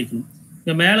கண்டுபிடிக்கணும்.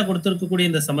 இப்போ மேலே கொடுத்துருக்கக்கூடிய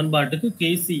இந்த சமன்பாட்டுக்கு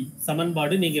Kc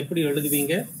சமன்பாடு நீங்கள் எப்படி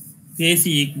எழுதுவீங்க? Kc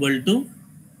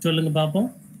 = சொல்லுங்க பார்ப்போம்.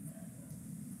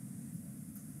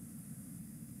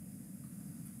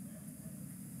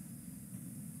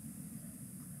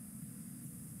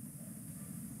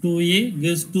 (2A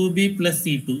gives 2B plus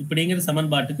C2) இப்படிங்கிற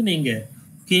சமன்பாட்டுக்கு நீங்கள்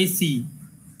Kc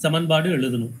சமன்பாடு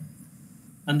எழுதணும்.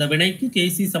 அந்த வினைக்கு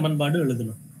Kc சமன்பாடு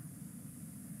எழுதணும்.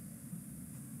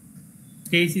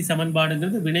 Kc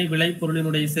சமன்பாடுங்கிறது வினை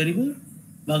விளைபொருளினுடைய செறிவு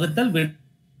வகுத்தல்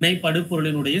வினை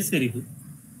படுபொருளினுடைய செறிவு.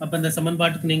 அப்ப இந்த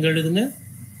சமன்பாட்டுக்கு நீங்க எழுதுங்க.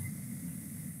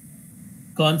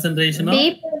 Concentration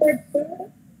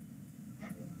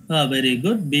of very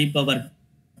good B power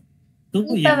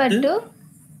 2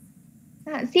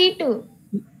 C2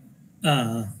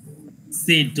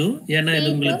 C2 ஏன்னா இது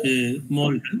உங்களுக்கு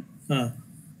மோல்கள்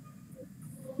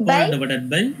divided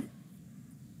by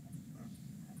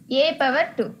A power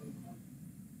 2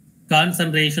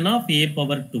 concentration of A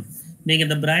power 2. நீங்க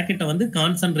இந்த பிராக்கெட்டை வந்து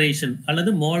கான்சன்ட்ரேஷன் அல்லது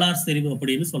மோலார் செறிவு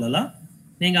அப்படின்னு சொல்லலாம்.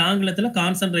 நீங்க ஆங்கிலத்துல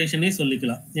கான்சன்ட்ரேஷனே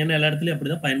சொல்லிக்கலாம். ஏன்னா எல்லா இடத்துலயும்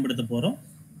அப்படிதான் பயன்படுத்த போறோம்.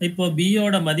 இப்போ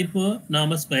பியோட மதிப்பு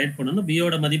நாம ஸ்கொயர் பண்ணணும்.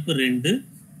 பியோட மதிப்பு 2.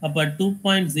 அப்ப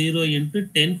 2.0 ×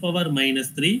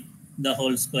 10⁻⁻3 the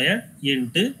whole square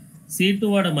into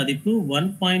C2ஓட மதிப்பு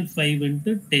 1.5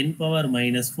 ×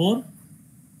 10⁻⁻4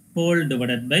 whole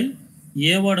divided by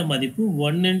ஏவோட மதிப்பு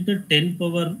 1 ×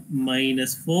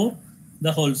 10⁻⁻4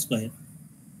 the whole square.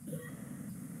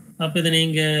 அப்ப இதை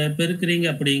நீங்க பெருக்குறீங்க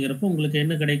அப்படிங்கிறப்ப உங்களுக்கு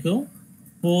என்ன கிடைக்கும்?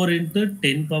 4 ×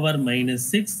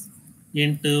 10⁻⁻6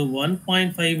 into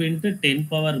 1.5 ×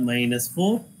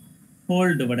 10⁻⁻4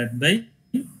 whole divided by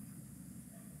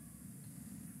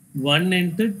 1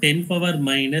 ×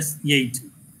 10⁻⁻8.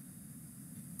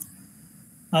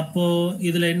 அப்போ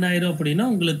இதுல என்ன ஆயிரும் அப்படின்னா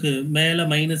உங்களுக்கு மேல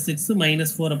 -6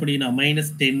 -4 அப்படின்னா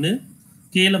 -10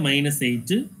 கீழே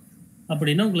 -8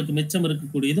 அப்படின்னா உங்களுக்கு மிச்சம்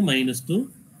இருக்கக்கூடியது -2.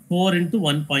 4 ×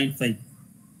 1.5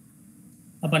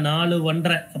 அப்ப 4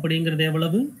 1/2 அப்படிங்கிறது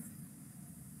எவ்வளவு?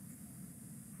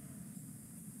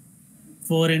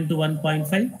 4 ×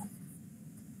 1.5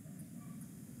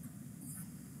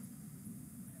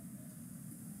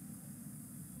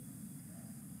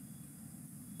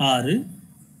 6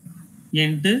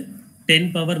 ×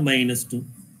 10⁻⁻2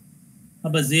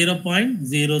 அப்ப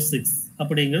 0.06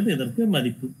 அப்படிங்கிறது இதற்கு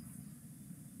மதிப்பு.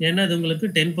 ஏன்னா இது உங்களுக்கு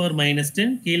 10⁻−10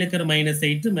 கீழே இருக்கிற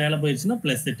 -8 மேலே போயிடுச்சுன்னா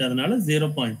 +8 அதனால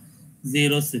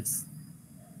 0.06.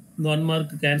 இந்த 1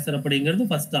 மார்க் கேன்சர் அப்படிங்கிறது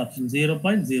ஃபர்ஸ்ட் ஆப்ஷன்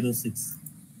 0.06.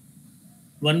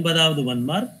 9வது 1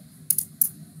 மார்க்.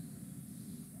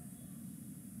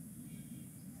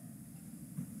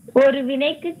 ஒரு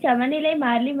வினைக்கு சமநிலை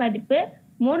மாறிலி மதிப்பு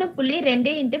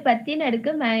 3.2 ×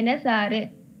 10⁻⁻6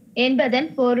 என்பதன்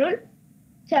பொருள்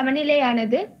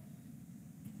சமநிலையானது.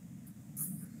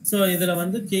 ஸோ இதில்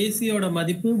வந்து கேசியோட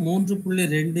மதிப்பு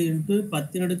 3.2 ×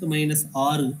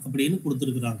 10⁻⁻6 அப்படின்னு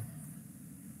கொடுத்துருக்குறாங்க.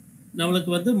 நம்மளுக்கு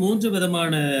வந்து 3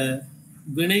 விதமான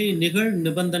வினை நிகழ்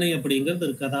நிபந்தனை அப்படிங்கிறது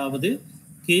இருக்கு. அதாவது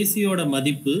கேசியோட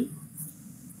மதிப்பு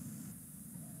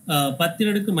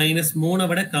 10⁻⁻3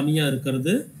 விட கம்மியாக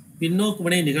இருக்கிறது பின்னோக்கு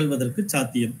வினை நிகழ்வதற்கு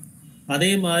சாத்தியம். அதே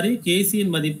மாதிரி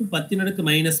கேசியின் மதிப்பு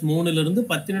 10⁻−3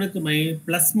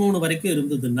 10⁻+3 வரைக்கும்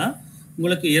இருந்ததுன்னா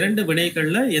உங்களுக்கு 2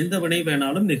 வினைகள்ல எந்த வினை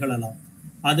வேணாலும் நிகழலாம்.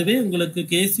 அதுவே உங்களுக்கு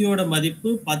கேசியோட மதிப்பு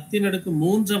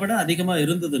 10⁻3 விட அதிகமா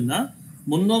இருந்ததுன்னா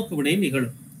முன்னோக்கு வினை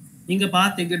நிகழும். இங்க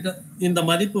பாத்தீங்கன்னா இந்த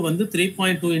மதிப்பு வந்து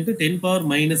 3.2 ×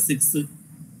 10⁻−6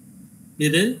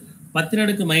 இது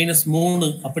 10⁻−3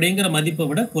 அப்படிங்கிற மதிப்பை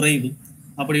விட குறைவு.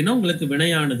 அப்படின்னா உங்களுக்கு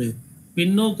வினையானது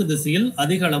பின்னோக்கு திசையில்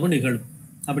அதிக அளவு நிகழும்.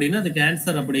 அப்படின்னா அது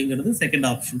கேன்சர் அப்படிங்கிறது செகண்ட்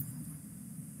ஆப்ஷன்.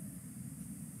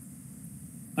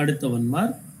 அடுத்த 1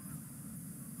 மார்க்.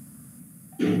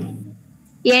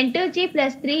 N2G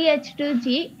plus 3H2G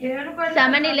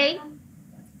சமநிலை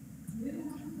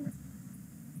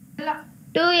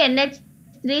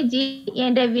 2NH3G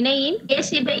என்ற வினையின்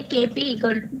Kc/Kp =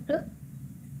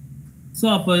 ஸோ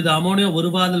அப்போ இது அமோனியா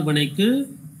ஒருவாதல் வினைக்கு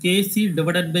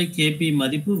Kc/Kp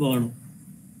மதிப்பு வேணும்.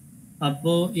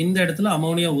 அப்போ இந்த இடத்துல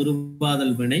அமோனியா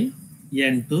உருவாதல் வினை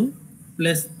N2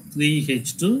 plus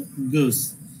 3H2 gives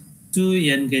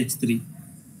 2NH3.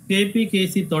 Kp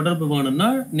Kc தொடர்பு வேணும்னா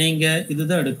நீங்க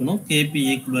இதுதான் எடுக்கணும். Kp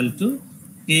equal to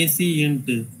Kc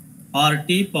into RT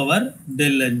power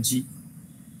del Ng.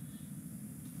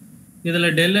 இதுல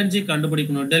del Ng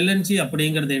கண்டுபிடிக்கணும். del Ng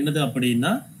அப்படிங்கிறது என்னது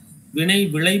அப்படின்னா வினை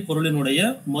விளை பொருளினுடைய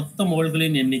மொத்த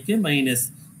மோல்களின் எண்ணிக்கை மைனஸ்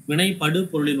வினை படு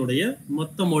பொருளினுடைய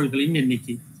மொத்த மோல்களின்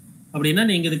எண்ணிக்கை. அப்படின்னா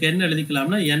நீங்க இதுக்கு என்ன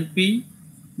எழுதிக்கலாம்னா NP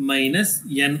minus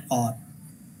NR.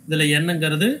 இதுல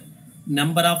என்னங்கிறது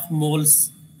நம்பர் ஆஃப் மோல்ஸ்,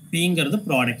 பிங்கிறது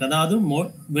ப்ராடக்ட், அதாவது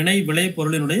வினை விளை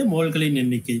பொருளினுடைய மோல்களின்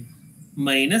எண்ணிக்கை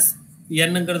மைனஸ்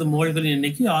என்னங்கிறது மோல்களின்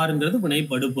எண்ணிக்கை, ஆறுங்கிறது வினை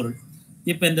படுபொருள்.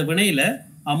 இப்ப இந்த வினையில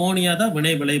அமோனியா தான்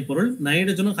வினை விளைபொருள்,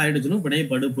 நைட்ரஜனும் ஹைட்ரஜனும் வினை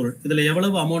படுபொருள். இதுல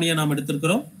எவ்வளவு அமோனியா நாம்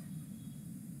எடுத்திருக்கிறோம்?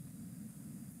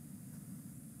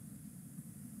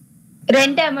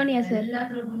 2 அமோனியா சார்.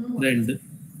 2.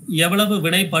 எவ்வளவு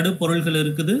வினை படுபொருள்கள்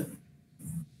இருக்குது?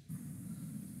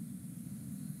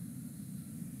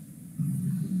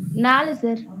 4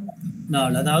 சார்.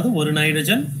 4. அதாவது ஒரு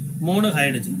நைட்ரஜன் 3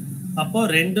 ஹைட்ரஜன். அப்போ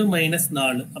 2 மைனஸ்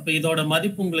 4. அப்ப இதோட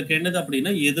மதிப்பு உங்களுக்கு என்னது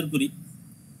அப்படின்னா எதிர்குறி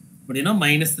அப்படின்னா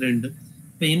 -2.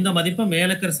 இப்ப இந்த மதிப்பை மேல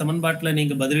இருக்கிற சமன்பாட்டில்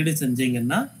நீங்க பதிலீடு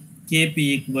செஞ்சீங்கன்னா Kp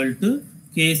equal to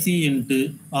Kc into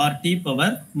RT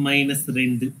power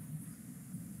 -2.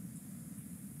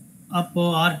 அப்போ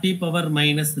RT பவர்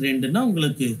 -2ன்னா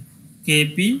உங்களுக்கு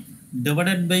Kp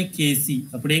டிவைடட் பை Kc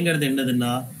அப்படிங்கிறது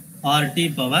என்னதுன்னா RT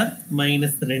பவர்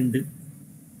 -2.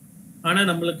 ஆனா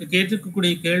நம்மளுக்கு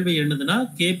கேட்டிருக்கக்கூடிய கேள்வி என்னதுன்னா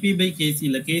Kp பை Kc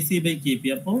இல்ல Kc பை Kp.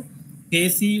 அப்போ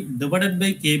Kc டிவைடட்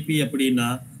பை Kp அப்படின்னா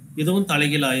இதுவும்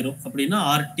தலைகீழ் ஆயிரும். அப்படின்னா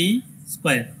RT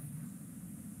ஸ்கொயர்.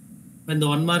 இந்த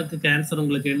 1 மார்க்கு ஆன்சர்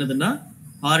உங்களுக்கு என்னதுன்னா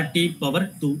RT பவர்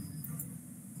 2.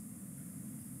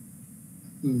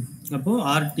 அப்போ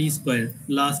RT square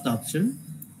last option.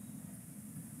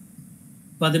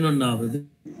 11வது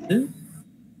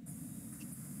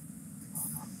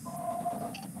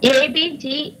ABG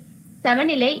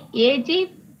சமநிலை Ag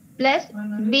plus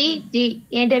Bg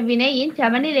என்ற வினையின்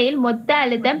சமநிலையில் மொத்த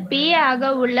அழுத்தம் P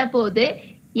ஆக உள்ள போது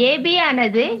AB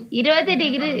ஆனது 20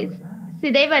 டிகிரி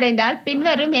சிதைவடைந்தால்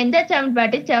பின்வரும் எந்த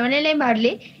சமன்பாட்டில் சமநிலை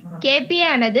மாறிலி Kp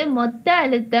ஆனது மொத்த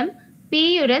அழுத்தம் P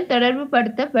உடன் தொடர்பு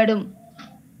படுத்தப்படும்?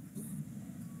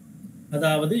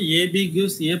 அதாவது AB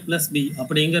gives A plus B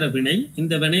அப்படிங்கிற வினை,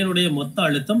 இந்த வினையினுடைய மொத்த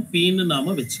அழுத்தம் Pன்னு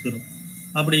நாம வச்சுக்கிறோம்.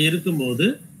 அப்படி இருக்கும்போது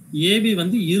AB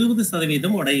வந்து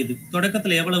 20% உடையுது.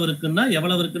 தொடக்கத்துல எவ்வளவு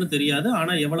இருக்குன்னு தெரியாது,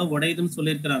 ஆனா எவ்வளவு உடையுதுன்னு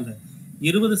சொல்லியிருக்கிறாங்க.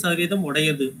 20%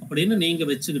 உடையுது அப்படின்னு நீங்க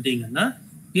வச்சுக்கிட்டீங்கன்னா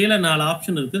கீழே 4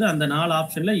 ஆப்ஷன் இருக்குது. அந்த 4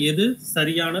 ஆப்ஷன்ல எது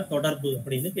சரியான தொடர்பு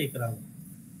அப்படின்னு கேட்கிறாங்க.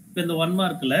 இப்ப இந்த 1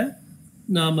 மார்க்ல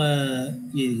நாம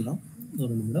எழுதிக்கலாம்.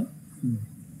 ஒரு நிமிடம்.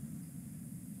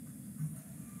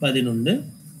 11.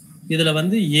 இதுல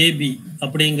வந்து AB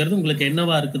அப்படிங்கிறது உங்களுக்கு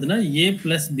என்னவா இருக்குதுன்னா A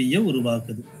plus B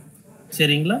உருவாக்குது.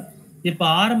 சரிங்களா? இப்ப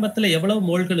ஆரம்பத்துல எவ்வளவு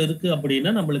மோல்கள் இருக்கு அப்படின்னா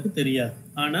நம்மளுக்கு தெரியாது.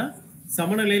 ஆனா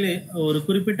சமநிலையில ஒரு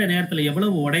குறிப்பிட்ட நேரத்துல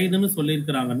எவ்வளவு உடையுதுன்னு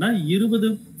சொல்லியிருக்கிறாங்கன்னா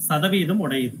 20%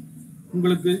 உடையுது.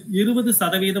 உங்களுக்கு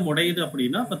 20% உடையுது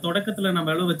அப்படின்னா அப்ப தொடக்கத்துல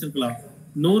நம்ம எவ்வளவு வச்சிருக்கலாம்?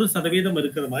 100%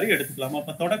 இருக்கிற மாதிரி எடுத்துக்கலாம்.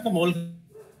 அப்ப தொடக்க மோல்கள்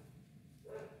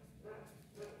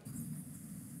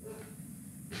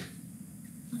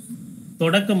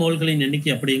தொடக்க மோல்களின்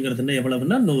எண்ணிக்கை அப்படிங்கிறது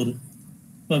எவ்வளவுன்னா 100.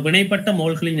 இப்ப வினைப்பட்ட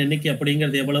மோல்களின் எண்ணிக்கை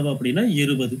அப்படிங்கிறது எவ்வளவு அப்படின்னா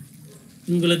 20.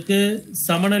 உங்களுக்கு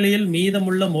சமநிலையில்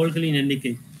மீதமுள்ள மோல்களின்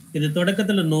எண்ணிக்கை இது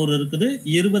தொடக்கத்துல 100 இருக்குது,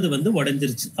 20 வந்து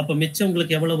உடைஞ்சிருச்சு. அப்ப மிச்சம்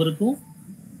உங்களுக்கு எவ்வளவு இருக்கும்?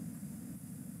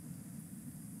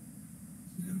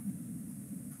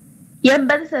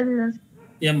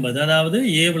 80. அதாவது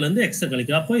ஏவுல இருந்து எக்ஸ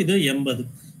கழிக்கும். அப்போ இது 80.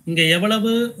 இங்க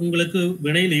எவ்வளவு உங்களுக்கு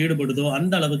வினையில் ஈடுபடுதோ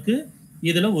அந்த அளவுக்கு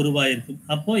இதுல உருவாயிருக்கும்.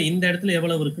 அப்போ இந்த இடத்துல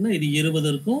எவ்வளவு இருக்குன்னா இது 20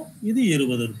 இருக்கும், இது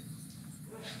 20 இருக்கும்.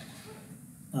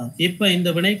 இப்ப இந்த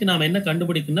வினைக்கு நாம என்ன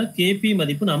கண்டுபிடிக்கணும்னா Kp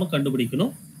மதிப்பு நாம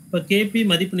கண்டுபிடிக்கணும். இப்ப Kp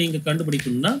மதிப்பு நீங்க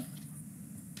கண்டுபிடிக்கணும்னா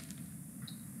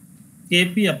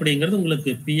Kp அப்படிங்கிறது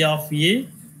உங்களுக்கு P of A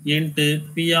into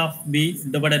P of B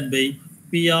divided by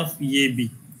P of AB.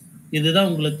 இதுதான்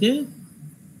உங்களுக்கு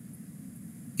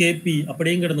Kp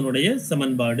அப்படிங்கிறதுனுடைய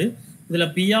சமன்பாடு. இதுல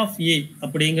P of A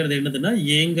அப்படிங்கிறது என்னதுன்னா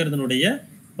ஏங்கிறதுனுடைய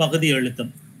பகுதி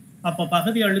அழுத்தம். அப்ப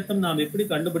பகுதி அழுத்தம் நாம் எப்படி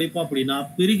கண்டுபிடிப்போம் அப்படின்னா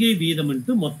பிரிகை வீதம்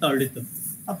இன்ட்டு மொத்த அழுத்தம்.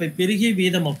 அப்ப பிரிகை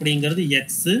வீதம் அப்படிங்கிறது X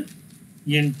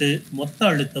இன்ட்டு மொத்த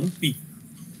அழுத்தம் P.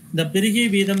 இந்த பிரிகை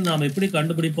வீதம் நாம் எப்படி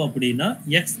கண்டுபிடிப்போம் அப்படின்னா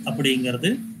X அப்படிங்கிறது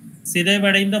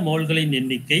சிதைவடைந்த மோல்களின்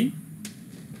எண்ணிக்கை,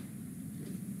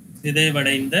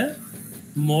 சிதைவடைந்த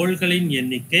மோல்களின்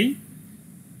எண்ணிக்கை,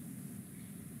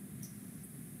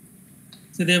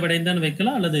 சிதைவடைந்தான்னு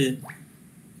வைக்கலாம் அல்லது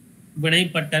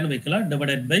வினைப்பட்டான்னு வைக்கலாம்,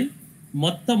 டிவைடட் பை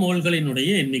மொத்த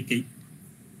மோல்களினுடைய எண்ணிக்கை.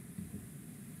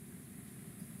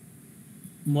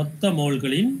 மொத்த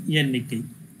மோல்களின் எண்ணிக்கை.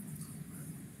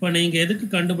 இப்போ நீங்க எதுக்கு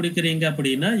கண்டுபிடிக்கிறீங்க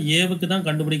அப்படின்னா ஏவுக்கு தான்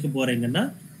கண்டுபிடிக்க போறீங்கன்னா,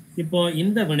 இப்போ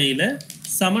இந்த வினையில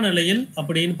சமநிலையில்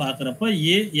அப்படின்னு பார்க்குறப்ப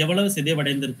ஏ எவ்வளவு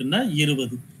சிதைவடைந்திருக்குன்னா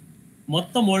 20.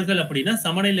 மொத்த மோல்கள் அப்படின்னா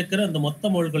சமநிலையில் இருக்கிற அந்த மொத்த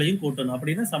மோல்களையும் கூட்டணும்.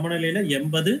 அப்படின்னா சமநிலையில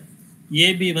 80,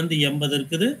 ஏபி வந்து 80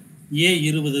 இருக்குது, ஏ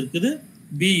 20 இருக்குது,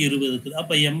 பி 20 இருக்குது.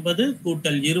 அப்ப 80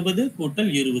 கூட்டல் 20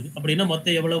 கூட்டல் 20 அப்படின்னா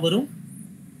மொத்தம் எவ்வளவு வரும்?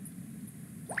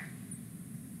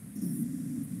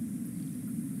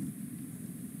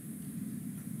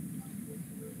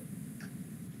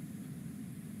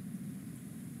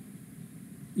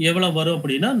 எவ்வளவு வரும்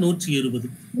அப்படின்னா 120.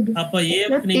 அப்ப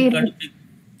ஏவுக்கு நீங்க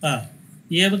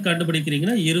ஏவுக்கு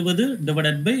கண்டுபிடிக்கிறீங்கன்னா 20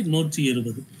 டிவைடட் பை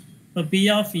 120. இப்போ பி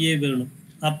ஆஃப் ஏ வேணும்.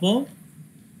 அப்போ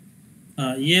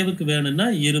ஏவுக்கு வேணும்னா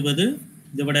 20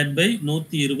 டிவைடட் பை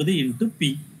 120 இன்ட்டு பி.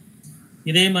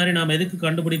 இதே மாதிரி நாம் எதுக்கு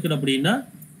கண்டுபிடிக்கிறோம் அப்படின்னா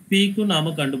பிக்கும்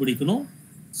நாம் கண்டுபிடிக்கணும்.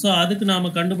 ஸோ அதுக்கு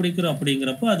நாம் கண்டுபிடிக்கிறோம்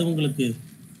அப்படிங்கிறப்போ அது உங்களுக்கு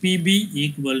பிபி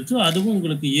ஈக்குவல் டு அதுவும்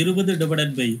உங்களுக்கு 20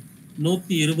 டிவைடட் பை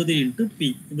 120 இன்ட்டு பி.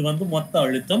 இது வந்து மொத்த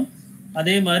அழுத்தம்.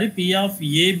 அதே மாதிரி பி ஆஃப்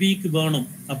ஏபிக்கு வேணும்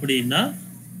அப்படின்னா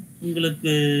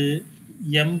உங்களுக்கு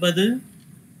 80,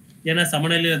 ஏன்னா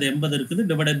சமநிலையில் அது 80 இருக்குது,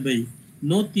 டிவைடட் பை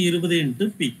 120 இன்ட்டு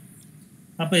பி.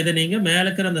 அப்போ இதை நீங்கள் மேலே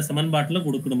இருக்கிற அந்த சமன்பாட்டில்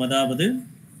கொடுக்கணும். அதாவது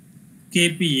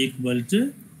KP equal to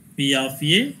P of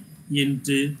A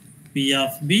into P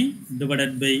of B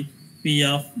divided by P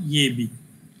of AB.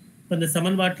 இப்போ இந்த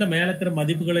சமன்பாட்டில் மேலே இருக்கிற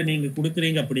மதிப்புகளை நீங்கள்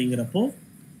கொடுக்குறீங்க அப்படிங்கிறப்போ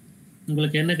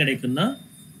உங்களுக்கு என்ன கிடைக்குன்னா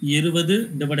 20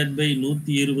 divided by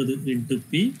 120 into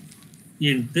B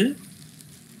into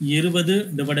 20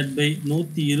 divided by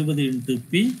 120 into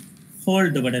B whole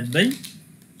divided by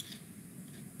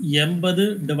 80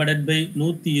 divided by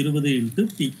 120 into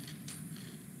B.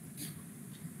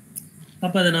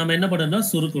 அப்போ அதை நாம் என்ன பண்ணணும்னா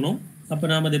சுருக்கணும். அப்போ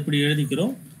நாம் அதை எப்படி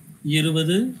எழுதிக்கிறோம்?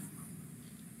 20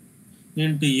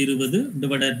 into 20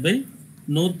 divided by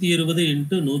 120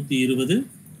 into 120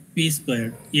 B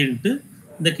squared into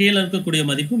இந்த கீழே இருக்கக்கூடிய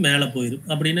மதிப்பு மேலே போயிடும்.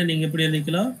 அப்படின்னா நீங்கள் எப்படி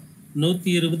எழுதிக்கலாம்?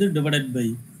 120 divided by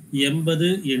 80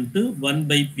 into 1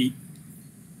 by B.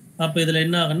 அப்போ இதில்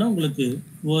என்ன ஆகுன்னா உங்களுக்கு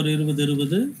ஒரு 20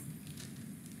 20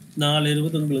 4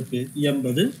 20 உங்களுக்கு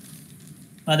 80.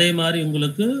 அதே மாதிரி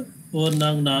உங்களுக்கு ஒரு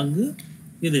 4 4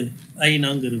 இது 5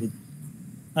 4 20.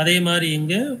 அதே மாதிரி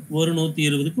இங்கே ஒரு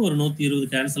 120க்கு ஒரு 120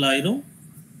 கேன்சல் ஆயிரும்.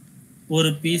 ஒரு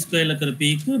பி ஸ்கொயரில் இருக்கிற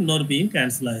பிக்கு இன்னொரு பியும்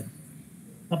கேன்சல் ஆயிரும்.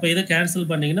 அப்போ இதை கேன்சல்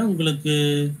பண்ணிங்கன்னா உங்களுக்கு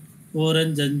 1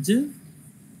 5 5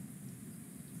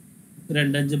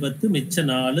 2 5 10 மிச்சம்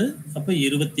 4. அப்போ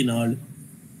 24.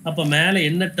 அப்போ மேலே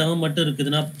என்ன டேர்ம் மட்டும்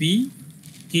இருக்குதுன்னா பி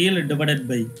கீழே டிவைடட்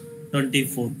பை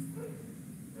 24.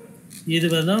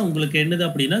 இதுதான் உங்களுக்கு என்னது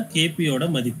அப்படின்னா கேபியோட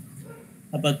மதிப்பு.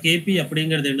 அப்போ கேபி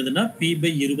அப்படிங்கிறது என்னதுன்னா பி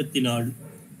பை 24.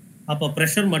 அப்போ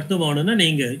ப்ரெஷர் மட்டும் வேணும்னா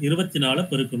நீங்கள் 24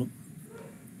 பெருக்கணும்.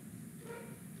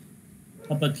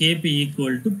 அப்போ கேபி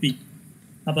ஈக்குவல் டு பி.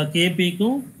 அப்போ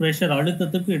கேபிக்கும் ப்ரெஷர்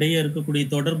அழுத்தத்துக்கும் இடையே இருக்கக்கூடிய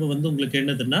தொடர்பு வந்து உங்களுக்கு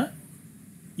என்னதுன்னா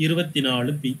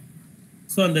 24 பி.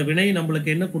 ஸோ அந்த வினை நம்மளுக்கு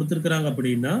என்ன கொடுத்துருக்குறாங்க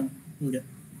அப்படின்னா இங்கே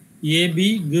ஏபி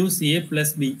கிவ்ஸ் ஏ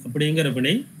பிளஸ் பி அப்படிங்கிற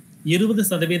வினை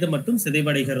 20% மட்டும்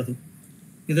சிதைவடைகிறது.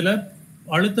 இதில்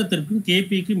அழுத்தத்திற்கும்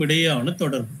கேபிக்கும் இடையேயான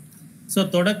தொடர்பு. ஸோ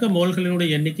தொடக்க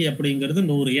மோல்களினுடைய எண்ணிக்கை அப்படிங்கிறது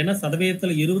 100. ஏன்னா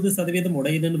சதவீதத்தில் 20%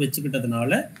 உடையுதுன்னு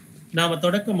வச்சுக்கிட்டதுனால நாம்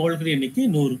தொடக்க மோல்கள் எண்ணிக்கை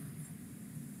 100.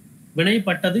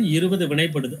 வினைப்பட்டது 20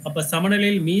 வினைப்படுது. அப்போ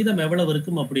சமநிலையில் மீதம் எவ்வளவு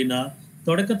இருக்கும் அப்படின்னா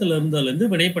தொடக்கத்தில் இருந்ததுலேருந்து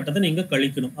வினைப்பட்டதை நீங்கள்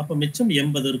கழிக்கணும். அப்போ மிச்சம்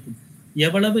 80 இருக்கும்.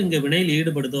 எவ்வளவு இங்கே வினையில்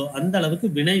ஈடுபடுதோ அந்த அளவுக்கு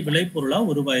வினை விளைபொருளாக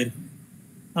உருவாயிருக்கும்.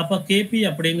 அப்போ கேபி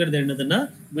அப்படிங்கிறது என்னதுன்னா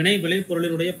வினை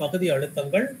விளைபொருளினுடைய பகுதி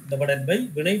அழுத்தங்கள் டிவைடட் பை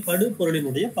வினைப்படு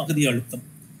பொருளினுடைய பகுதி அழுத்தம்.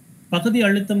 பகுதி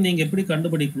அழுத்தம் நீங்கள் எப்படி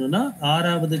கண்டுபிடிக்கணும்னா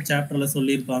 6வது சாப்டரில்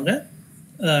சொல்லியிருப்பாங்க.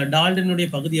 டால்டனுடைய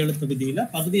பகுதி அழுத்த விதியில்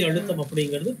பகுதி அழுத்தம்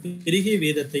அப்படிங்கிறது பெருகிய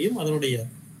வீதத்தையும் அதனுடைய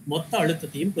மொத்த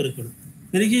அழுத்தத்தையும் பெருக்கணும்.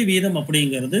 பெருகிய வீதம்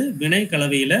அப்படிங்கிறது வினை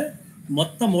கலவையில்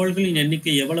மொத்த மோல்களின்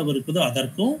எண்ணிக்கை எவ்வளவு இருக்குதோ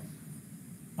அதற்கும்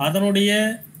அதனுடைய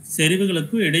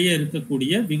செறிவுகளுக்கும் இடையே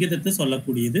இருக்கக்கூடிய விகிதத்தை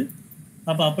சொல்லக்கூடியது.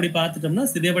 அப்போ அப்படி பார்த்துட்டோம்னா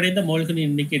சிதைவடைந்த மோல்களின்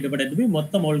எண்ணிக்கை டிவைடட் பை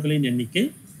மொத்த மோல்களின் எண்ணிக்கை.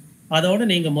 அதோட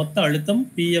நீங்கள் மொத்த அழுத்தம்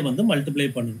பியை வந்து மல்டிப்ளை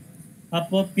பண்ணணும்.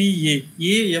 அப்போ பிஏ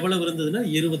ஏ எவ்வளவு இருந்ததுன்னா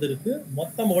 20 இருக்கு.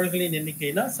 மொத்த மோல்களின்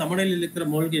எண்ணிக்கைனா சமநிலையில் இருக்கிற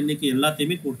மோல்கள் எண்ணிக்கை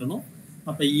எல்லாத்தையுமே கூட்டணும்.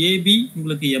 அப்போ ஏபி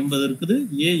உங்களுக்கு 80 இருக்குது,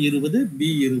 ஏ 20, பி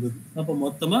 20. அப்போ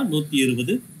மொத்தமாக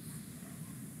 120.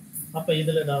 அப்போ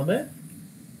இதில் நாம்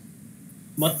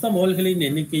மொத்த மோல்களின்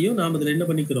எண்ணிக்கையும் நாம் இதில் என்ன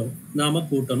பண்ணிக்கிறோம் நாம்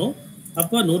கூட்டணும்.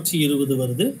 அப்போ 120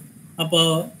 வருது. அப்போ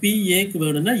பிஏக்கு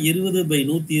வேணும்னா 20 பை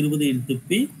 120 இன்ட்டு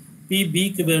பி.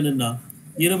 பிபிக்கு வேணும்னா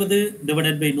 20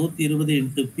 divided by 120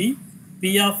 into B.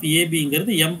 P of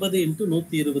ஏபிங்கிறது 80 into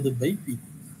 120 by B.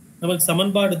 நமக்கு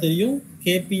சமன்பாடு தெரியும்.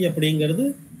 கேபி அப்படிங்கிறது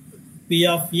P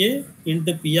of A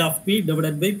into P of P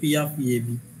divided by P of AB.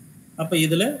 அப்போ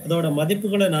இதில் அதோட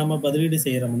மதிப்புகளை நாம் பதிலீடு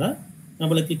செய்கிறோம்னா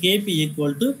நம்மளுக்கு KP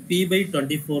ஈக்குவல் டு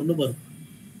P/24ன்னு வரும்.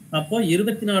 அப்போ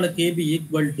 24 KB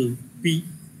ஈக்குவல் டு P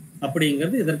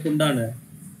அப்படிங்கிறது இதற்குண்டான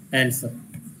ஆன்சர்.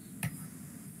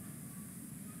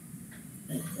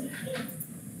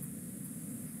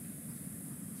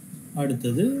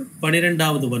 அடுத்தது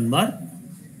 12வது ஒன்மார்க்.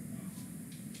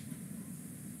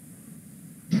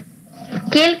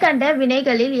 கீழ்கண்ட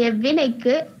வினைகளில்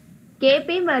எவ்வினைக்கு KP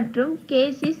மற்றும்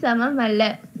KC சமம் அல்ல?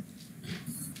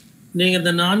 நீங்க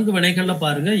இந்த 4 வினைகள்ல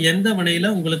பாருங்க, எந்த வினையில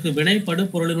உங்களுக்கு வினைப்படு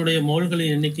பொருளினுடைய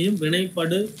மோல்களின் எண்ணிக்கையும் வினை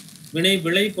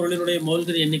விளை பொருளினுடைய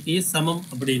மோல்களின் எண்ணிக்கையும் சமம்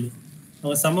அப்படின்னு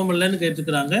அவங்க சமம் இல்லைன்னு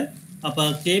கேட்டுக்கிறாங்க. அப்ப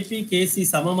KP KC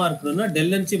சமமா இருக்கணும்னா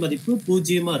ΔNG மதிப்பு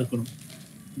 0 இருக்கணும்.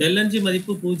 ΔNG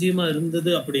மதிப்பு 0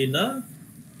 இருந்தது அப்படின்னா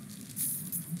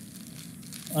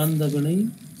அந்த வினை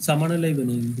சமநிலை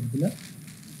வினைங்கிறதுல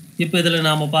இப்போ இதில்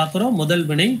நாம் பார்க்குறோம். முதல்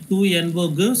வினை 2NO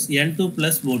gives N2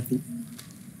 plus O2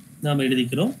 நாம்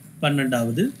எழுதிக்கிறோம்.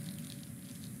 12வது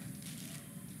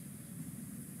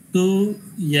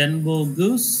 2NO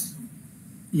gives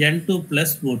N2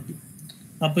 plus O2.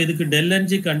 அப்போ இதுக்கு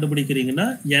ΔNG கண்டுபிடிக்கிறீங்கன்னா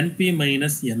NP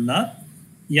minus NR.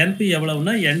 NP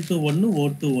எவ்வளவுனா N2 1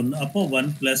 O2 1. அப்போ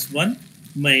 1 plus 1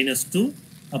 minus 2.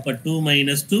 அப்போ 2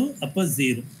 minus 2 அப்போ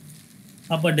 0.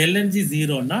 அப்போ ΔNG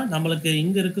 0னா நம்மளுக்கு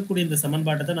இங்கே இருக்கக்கூடிய இந்த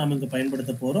சமன்பாட்டை தான் நாம் இங்கே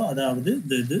பயன்படுத்த போகிறோம். அதாவது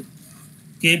இது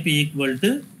KP equal to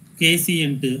KC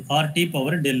into RT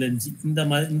power ΔNG.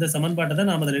 இந்த சமன்பாட்டை தான்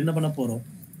நாம் அதில் என்ன பண்ண போகிறோம்,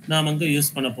 நாம் அங்கே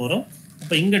யூஸ் பண்ண போகிறோம்.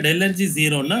 அப்போ இங்கே ΔNG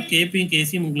 0னா KPயும்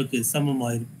KCயும் உங்களுக்கு சமம்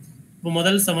ஆயிரும். இப்போ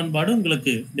முதல் சமன்பாடு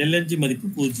உங்களுக்கு ΔNG மதிப்பு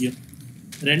 0.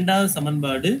 ரெண்டாவது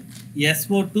சமன்பாடு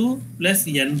SO2 +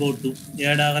 NO2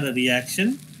 ஆட் ஆகிற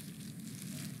reaction.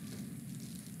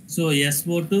 So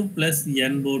SO2 plus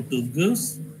NO2 gives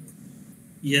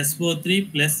SO3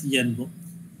 plus NO.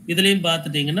 இதுலயும்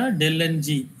பார்த்துட்டீங்கன்னா ΔNG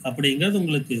அப்படிங்கிறது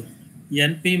உங்களுக்கு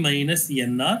NP minus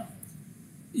NR.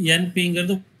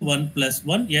 NPங்கிறது 1 plus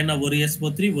 1, ஏன்னா ஒரு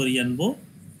SO3 ஒரு NO.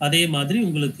 அதே மாதிரி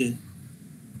உங்களுக்கு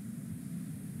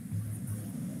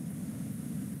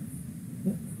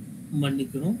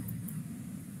மன்னிக்கணும்,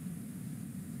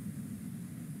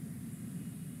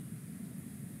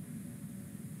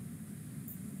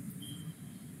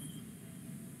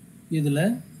 இதுல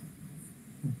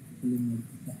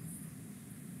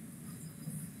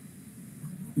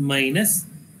மைனஸ்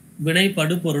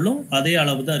வினைப்படு பொருளும் அதே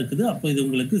அளவு தான் இருக்குது. அப்போ இது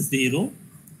உங்களுக்கு 0.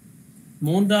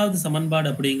 மூன்றாவது சமன்பாடு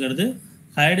அப்படிங்கிறது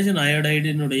ஹைட்ரஜன்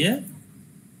அயோடைடினுடைய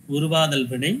உருவாதல்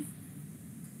வினை.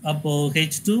 அப்போ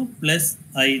H2 plus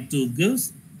I2 gives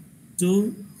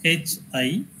 2HI.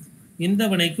 இந்த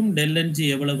வினைக்கும் ΔNG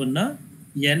எவ்வளவுன்னா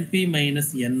NP minus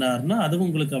NRனா அதுவும்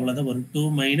உங்களுக்கு அவ்வளோதான் வரும். 2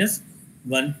 minus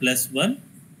 1 plus 1.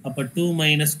 அப்போ 2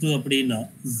 minus 2 அப்படின்னா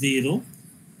 0.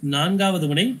 நான்காவது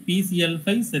வினை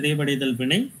PCl5 சிதைவடைதல்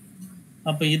வினை.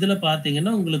 அப்போ இதில்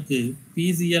பார்த்தீங்கன்னா உங்களுக்கு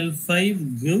PCl5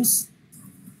 gives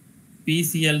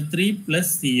PCl3 plus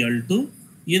Cl2.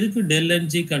 இதுக்கு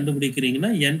ΔNG கண்டுபிடிக்கிறீங்கன்னா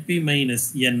NP minus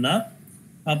NR.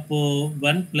 அப்போது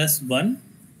 1 plus 1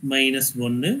 minus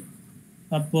 1.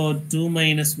 அப்போது 2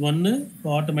 minus 1 இப்போ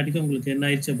ஆட்டோமேட்டிக்காக உங்களுக்கு என்ன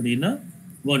ஆயிடுச்சு அப்படின்னா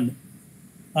 1.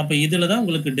 அப்போ இதில் தான்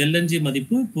உங்களுக்கு ΔNG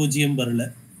மதிப்பு 0 வரல.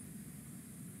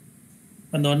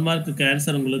 அந்த 1 மார்க்குக்கு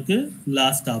ஆன்சர் உங்களுக்கு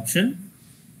லாஸ்ட் ஆப்ஷன்.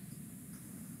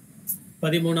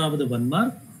 13வது 1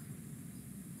 மார்க்.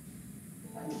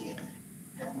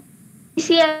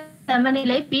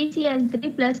 சமநிலை PCl3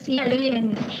 plus Cl2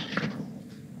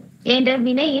 என்ற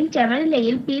வினையின்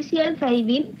சமநிலையில்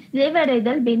PCl5இன்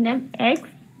சிதைவடைதல் பின்னம் X.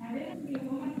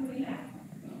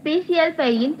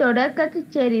 PCl5இன் தொடக்க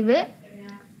செறிவு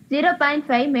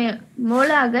 0.5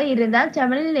 மோலாக இருந்தால்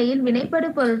சமநிலையில் வினைப்படு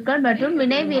பொருட்கள் மற்றும்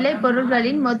வினைவிளை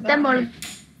பொருட்களின் மொத்த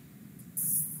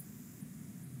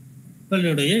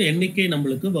மோல்களுடைய எண்ணிக்கை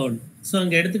நம்மளுக்கு வேணும். ஸோ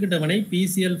அங்கே எடுத்துக்கிட்ட வினை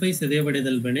PCl5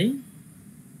 சிதைவடைதல் வினை.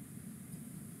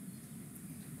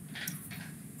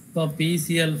 இப்போ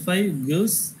PCl5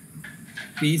 gives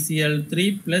PCl3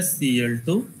 plus Cl2.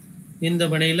 இந்த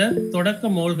வினையில் தொடக்க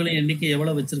மோல்களின் எண்ணிக்கை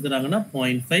எவ்வளோ வச்சிருக்கிறாங்கன்னா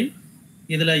 0.5.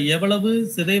 இதில் எவ்வளவு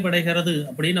சிதைவடைகிறது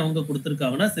அப்படின்னு அவங்க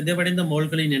கொடுத்துருக்காங்கன்னா சிதைவடைந்த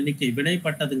மோல்களின் எண்ணிக்கை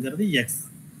வினைப்பட்டதுங்கிறது X.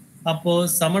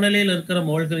 அப்போது சமநிலையில் இருக்கிற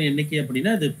மோல்களின் எண்ணிக்கை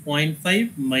அப்படின்னா இது 0.5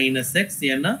 minus X.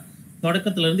 ஏன்னா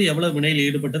தொடக்கத்திலேருந்து எவ்வளோ வினையில்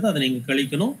ஈடுபட்டது அதை நீங்கள்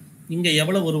கழிக்கணும். இங்கே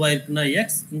எவ்வளோ உருவாயிருக்குன்னா X,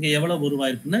 இங்கே எவ்வளோ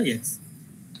உருவாயிருக்குன்னா X.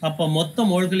 அப்போ மொத்த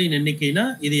மோல்களின் எண்ணிக்கைனா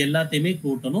இது எல்லாத்தையுமே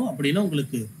கூட்டணும். அப்படின்னா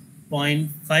உங்களுக்கு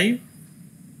 0.5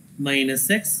 minus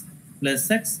X plus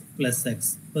X plus X.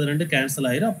 இப்போ ரெண்டு கேன்சல்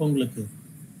ஆயிரும். அப்போ உங்களுக்கு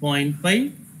 0.5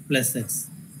 plus X.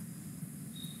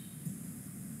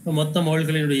 இப்போ மொத்த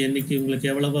மோல்களினுடைய எண்ணிக்கை உங்களுக்கு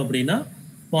எவ்வளவு அப்படின்னா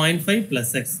 0.5 plus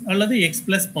x அல்லது x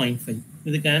plus 0.5.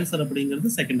 இதுக்கு ஆன்சர்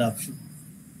அப்படிங்கிறது செகண்ட் ஆப்ஷன்.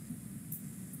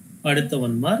 அடுத்த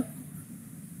 1 mark.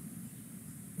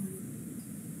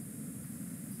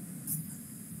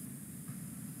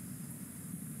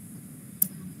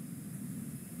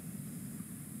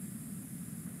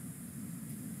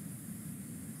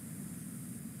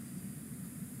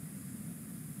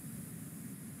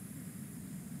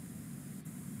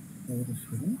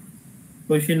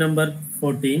 Question number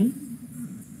 14.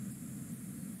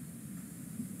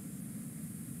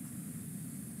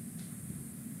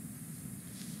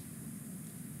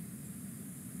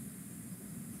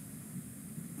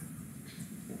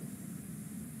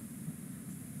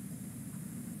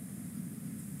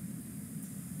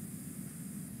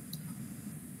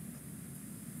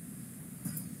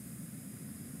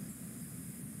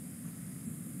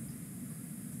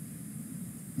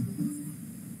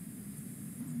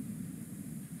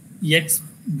 X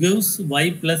gives y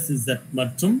plus z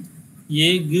மற்றும் a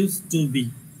gives 2b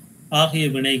ஆகிய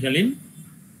வினைகளில்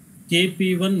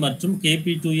kp1 மற்றும்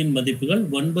kp2 இன் மதிப்புகள்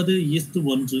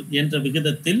 9:1 என்ற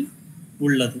விகிதத்தில்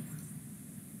உள்ளது.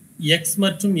 x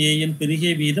மற்றும் a இன்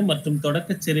பிரிகை வீதம் மற்றும்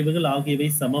தொடக்கச் செறிவுகள் ஆகியவை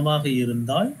சமமாக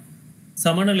இருந்தால்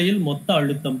சமநிலையில் மொத்த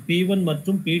அழுத்தம் P1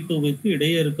 மற்றும் P2க்கு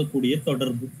இடையே இருக்கக்கூடிய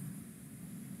தொடர்பு.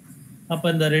 அப்ப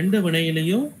இந்த ரெண்டு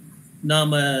வினையிலையும்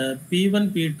நாம P1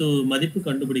 P2 மதிப்பு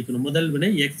கண்டுபிடிக்கணும். முதல் வினை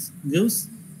x gives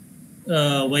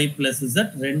y plus z,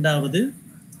 இரண்டாவது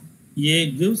a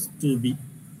gives 2b.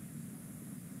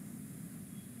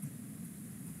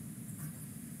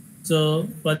 So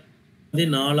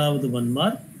 14வது 1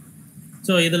 mark.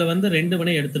 So இதில் வந்து ரெண்டு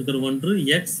வினை எடுத்திருக்கிறோம். ஒன்று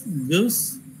x gives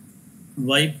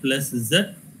y plus z,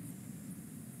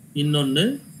 இன்னொன்று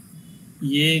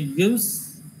a gives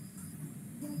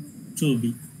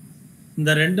 2b.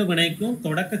 இந்த ரெண்டு வினைக்கும்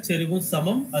தொடக்க செறிவும்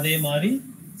சமம், அதே மாதிரி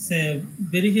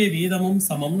பெருகிய வீதமும்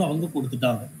சமம்னு அவங்க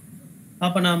கொடுத்துட்டாங்க.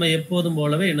 அப்போ நாம் எப்போதும்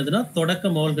போலவே என்னதுன்னா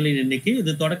தொடக்க மோல்களின் எண்ணிக்கை,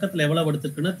 இது தொடக்கத்தில் எவ்வளவு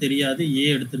எடுத்திருக்குன்னா தெரியாது, ஏ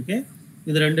எடுத்திருக்கேன்,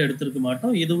 இது ரெண்டு எடுத்திருக்க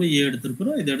மாட்டோம், இதுவும் ஏ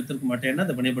எடுத்திருக்கிறோம், இது எடுத்திருக்க மாட்டேன். ஏன்னா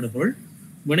அது வினைப்பட பொருள்.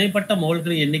 வினைப்பட்ட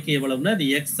மோல்களின் எண்ணிக்கை எவ்வளவுன்னா இது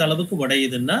எக்ஸ் அளவுக்கு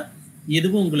உடையுதுன்னா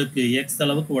இதுவும் உங்களுக்கு எக்ஸ்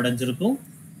அளவுக்கு உடைஞ்சிருக்கும்.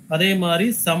 அதே மாதிரி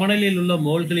சமநிலையில் உள்ள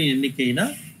மோல்களின் எண்ணிக்கைனா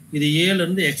இது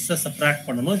ஏலேருந்து எக்ஸை சப்ராக்ட்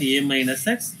பண்ணணும், இது ஏ மைனஸ்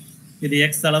எக்ஸ், இது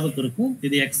எக்ஸ் அளவுக்கு இருக்கும்,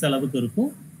 இது எக்ஸ் அளவுக்கு இருக்கும்,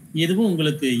 இதுவும்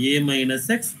உங்களுக்கு ஏ மைனஸ்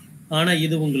எக்ஸ், ஆனால்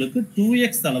இது உங்களுக்கு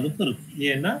 2x அளவுக்கு இருக்கும்.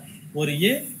 ஏன்னா ஒரு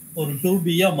ஏ ஒரு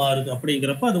 2b-யா மாறுது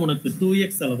அப்படிங்கிறப்ப அது உனக்கு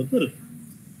 2x அளவுக்கு இருக்கும்.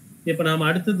 இப்போ நாம்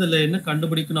அடுத்ததுல என்ன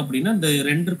கண்டுபிடிக்கணும் அப்படின்னா இந்த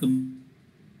ரெண்டுக்கு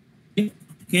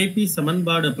கேபி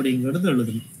சமன்பாடு அப்படிங்கிறது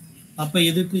எழுதணும். அப்போ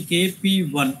இதுக்கு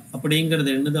KP1 அப்படிங்கிறது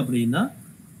என்னது அப்படின்னா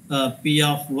P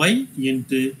of y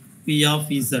into P of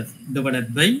z divided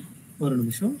by, ஒரு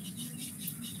நிமிஷம்,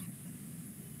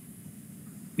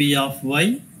 P of y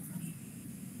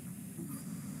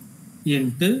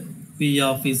into P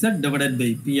of z divided by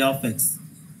P of x.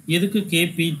 இதுக்கு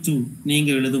KP2 நீங்க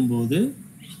எழுதும்போது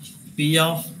P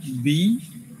of b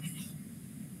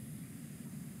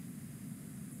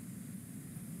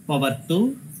power 2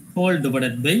 whole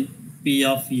divided by P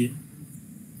of a.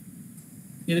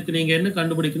 இதுக்கு நீங்க என்ன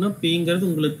கண்டுபிடிக்கணும், Pங்கிறது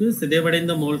உங்களுக்கு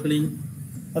சிதைவடைந்த மோல்களின்,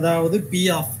 அதாவது P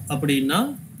of அப்படின்னா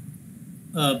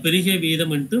பிரிகை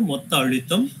வீதம் என்று மொத்த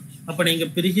அழுத்தம். அப்ப நீங்க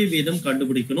பிரிகை வீதம்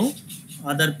கண்டுபிடிக்கணும்.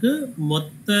 அதற்கு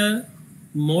மொத்த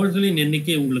மோல்களின்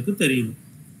எண்ணிக்கை உங்களுக்கு தெரியணும்.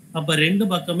 அப்ப ரெண்டு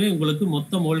பக்கமே உங்களுக்கு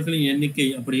மொத்த மோல்களின் எண்ணிக்கை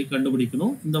அப்படி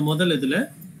கண்டுபிடிக்கணும். இந்த முதல் இதுல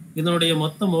இதனுடைய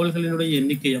மொத்த மோல்களினுடைய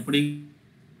எண்ணிக்கை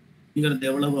அப்படிங்கிறது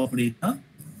எவ்வளவு அப்படின்னா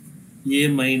a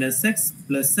minus X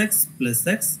plus X plus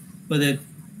X. இப்போ இதை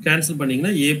கேன்சல்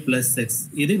பண்ணீங்கன்னா a பிளஸ் எக்ஸ்.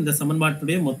 இது இந்த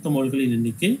சமன்பாட்டுடைய மொத்த மோல்களின்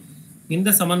எண்ணிக்கை. இந்த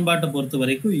சமன்பாட்டை பொறுத்த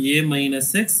வரைக்கும் a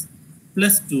minus X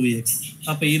plus 2x.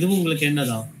 அப்போ இதுவும் உங்களுக்கு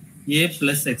என்னதான் a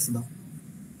பிளஸ் எக்ஸ் தான்.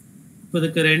 இப்போ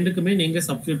இதுக்கு ரெண்டுக்குமே நீங்கள்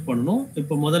சப்ஸ்டியூட் பண்ணணும்.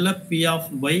 இப்போ முதல்ல P of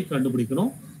y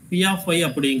கண்டுபிடிக்கணும். P of y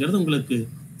அப்படிங்கிறது உங்களுக்கு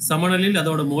சமநிலையில்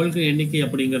அதோட மோல்கள் எண்ணிக்கை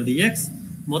அப்படிங்கிறது x,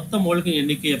 மொத்த மோல்கள்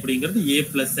எண்ணிக்கை அப்படிங்கிறது a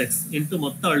பிளஸ் எக்ஸ் இன்ட்டு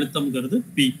மொத்த அழுத்தம்ங்கிறது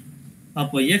P.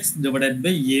 அப்போ x divided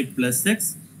by a plus X,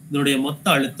 இதனுடைய மொத்த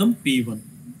அழுத்தம் P1.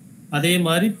 அதே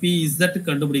மாதிரி PZ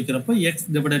கண்டுபிடிக்கிறப்போ x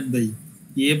divided by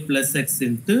a plus X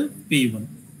into P1.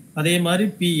 அதே மாதிரி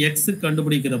PX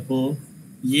கண்டுபிடிக்கிறப்போ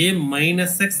a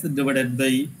minus X divided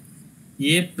by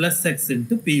a plus X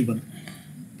into P1.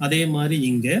 அதே மாதிரி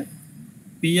இங்கே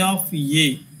P of a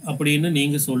அப்படின்னு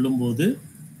நீங்கள் சொல்லும்போது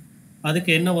அதுக்கு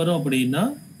என்ன வரும் அப்படின்னா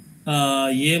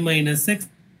a மைனஸ்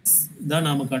எக்ஸ் தான்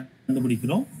நாம்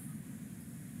கண்டுபிடிக்கிறோம்.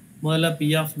 முதல்ல P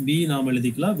of b நாம்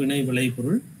எழுதிக்கலாம், வினை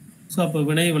விளைபொருள். ஸோ அப்போ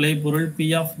வினை விளைபொருள் P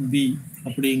of b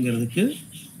அப்படிங்கிறதுக்கு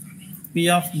P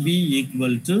of b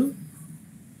equal to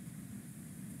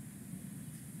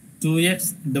 2x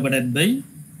divided by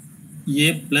a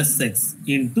plus x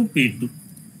into P2.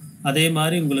 அதே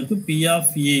மாதிரி உங்களுக்கு P of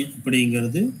A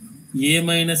அப்படிங்கிறது a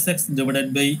minus x divided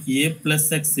by a plus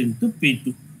x into P2.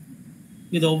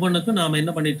 இது ஒவ்வொன்றுக்கும் நாம்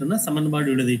என்ன பண்ணிட்டோம்னா சமன்பாடு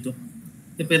எழுதிட்டோம்.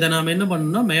 இப்போ இதை நாம் என்ன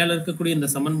பண்ணணும்னா மேலே இருக்கக்கூடிய இந்த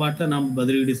சமன்பாட்டில் நாம்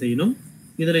பதிலீடு செய்யணும்.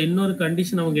 இதில் இன்னொரு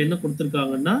கண்டிஷன் அவங்க என்ன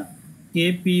கொடுத்துருக்காங்கன்னா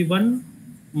KP1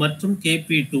 மற்றும்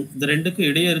KP2 இந்த ரெண்டுக்கும்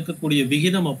இடையே இருக்கக்கூடிய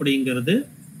விகிதம் அப்படிங்கிறது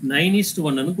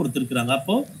 9:1 கொடுத்துருக்குறாங்க.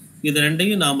 அப்போது இது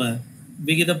ரெண்டையும் நாம்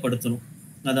விகிதப்படுத்தணும்.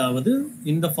 அதாவது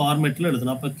இந்த ஃபார்மேட்டில்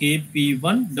எழுதணும். அப்போ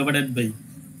KP1 divided by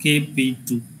KP2.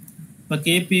 இப்போ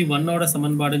KP1ஓட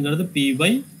சமன்பாடுங்கிறது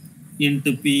PY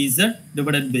into PZ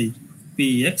divided by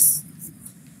PX.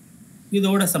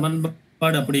 இதோட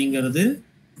சமன்பாடு அப்படிங்கிறது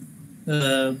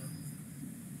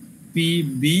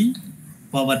PB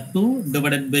power 2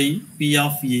 divided by P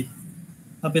of A.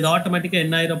 அப்போ இது ஆட்டோமேட்டிக்காக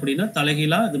என்ன ஆயிரும் அப்படின்னா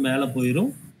தலைகீழாக இது மேலே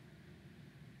போயிடும்.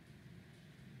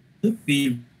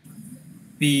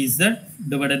 PZ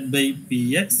divided by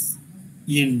PX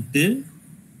into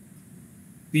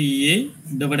PA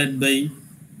divided by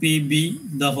PB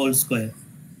the whole square.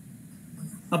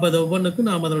 அப்போ அது ஒவ்வொன்றுக்கும்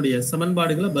நாம் அதனுடைய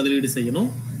சமன்பாடுகளை பதிலீடு செய்யணும்.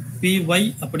 PY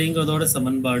அப்படிங்கிறதோட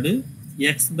சமன்பாடு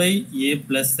x by a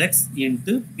plus x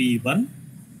into P1.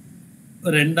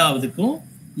 ரெண்டாவதுக்கும்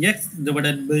x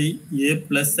divided by a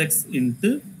plus x into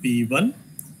P1.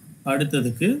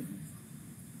 அடுத்ததுக்கு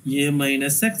a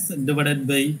minus x divided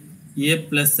by a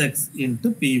plus x into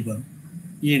P1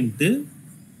 into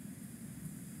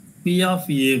P of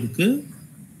Aவுக்கு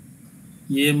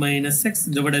a minus x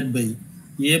divided by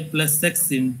a plus x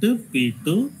into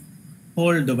P2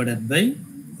 whole divided by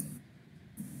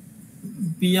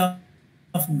P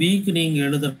of Bக்கு நீங்கள்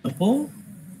எழுதுறப்போ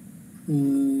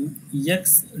x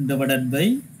divided by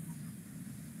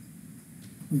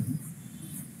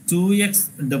 2x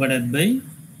divided by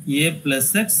a plus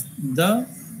x the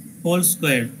whole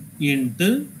square into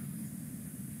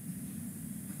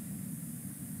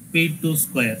P2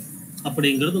 square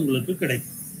அப்படிங்கிறது உங்களுக்கு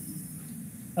கிடைக்கும்.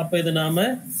 அப்போ இதை நாம்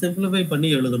simplify பண்ணி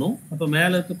எழுதணும். அப்போ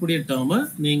மேலே இருக்கக்கூடிய டேர்மை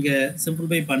நீங்கள்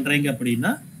சிம்பிளிஃபை பண்ணுறீங்க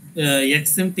அப்படின்னா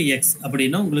எக்ஸ் இன்ட்டு எக்ஸ்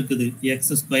அப்படின்னா உங்களுக்கு இது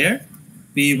X square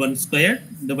P1 square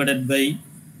divided by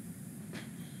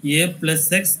a plus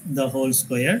x the whole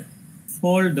square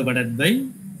whole divided by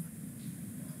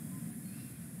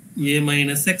a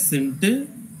minus x into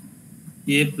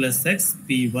a plus x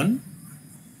P1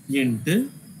 into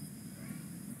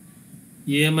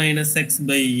a minus x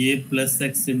by a plus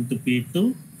x into P2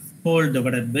 whole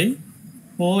divided by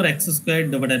 4x squared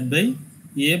divided by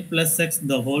a plus x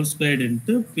the whole squared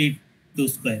into P2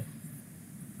 square.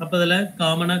 அப்போ இதில்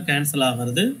காமனாக cancel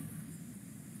ஆகிறது.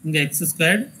 இங்கே X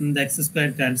squared இந்த X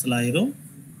squared cancel ஆயிரும்.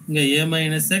 இங்கே a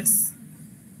minus x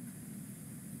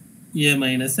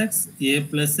a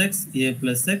plus x a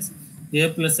plus x a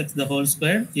plus x the whole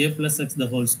square a plus x the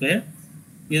whole square.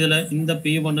 இதில் இந்த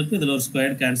P1க்கு இதில் ஒரு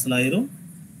ஸ்கொயர் கேன்சல் ஆயிரும்.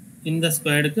 இந்த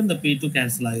ஸ்கொயருக்கு இந்த P2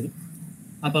 கேன்சல் ஆயிரும்.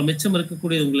 அப்போ மிச்சம்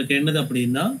இருக்கக்கூடியது உங்களுக்கு என்னது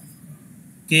அப்படின்னா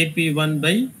KP1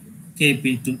 by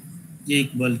KP2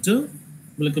 equal to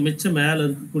உங்களுக்கு மிச்சம் மேலே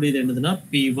இருக்கக்கூடியது என்னதுன்னா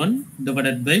P1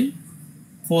 divided by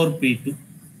 4P2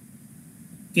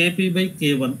 KP by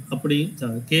K1 அப்படி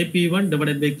KP1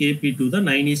 divided by KP2 தான்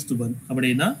 9:1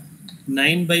 அப்படின்னா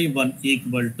 9/1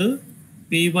 equal to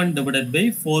P1 divided by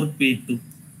 4P2.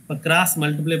 இப்போ கிராஸ்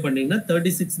மல்டிப்ளை பண்ணிங்கன்னா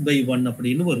 36/1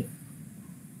 அப்படின்னு வரும்.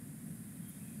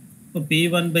 இப்போ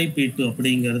P1 by P2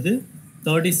 அப்படிங்கிறது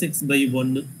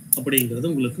 36/1 அப்படிங்கிறது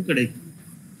உங்களுக்கு கிடைக்கும்.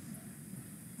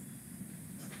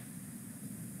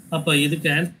 அப்போ இதுக்கு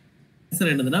ஆன்சர்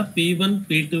என்னதுன்னா P1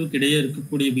 P2க்கு இடையே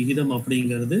இருக்கக்கூடிய விகிதம்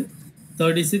அப்படிங்கிறது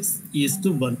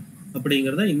 36:1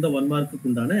 அப்படிங்கிறத இந்த 1 மார்க்குக்கு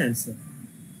உண்டான ஆன்சர்.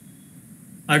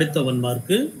 அடுத்த 1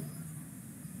 மார்க்கு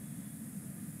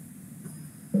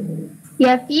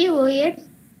FeOH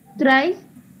thrice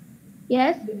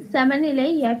S சமநிலை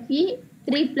Fe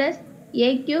 3 plus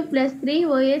AQ plus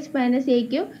 3OH minus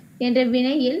AQ என்ற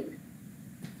வினையில்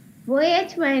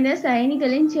OH மைனஸ்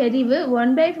அயனிகளின் செறிவு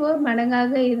 1/4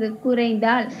 மடங்காக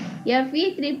குறைந்தால்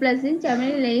Fe3 பிளஸின்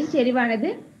சமநிலையின் செறிவானது.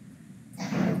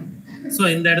 ஸோ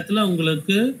இந்த இடத்துல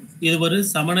உங்களுக்கு இது ஒரு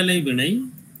சமநிலை வினை.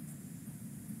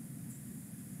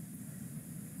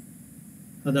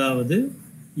 அதாவது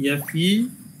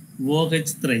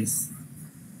FeOH thrice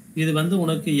இது வந்து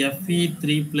உனக்கு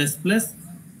Fe3 plus plus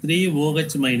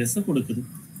 3OH minus கொடுக்குது.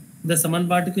 இந்த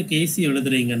சமன்பாட்டுக்கு KC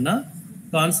எழுதுறீங்கன்னா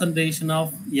concentration of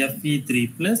Fe3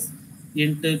 plus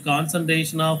into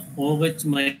concentration of OH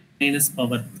minus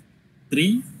power 3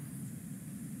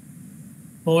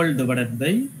 whole divided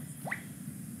by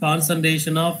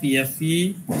concentration of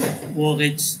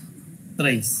FeOH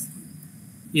thrice.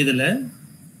 இதில்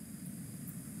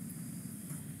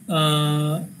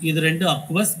இது ரெண்டு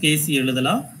அக்வஸ் கேசி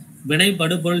எழுதலாம். வினை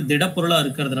படுபொருள் திடப்பொருளா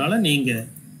இருக்கிறதுனால நீங்க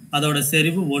அதோட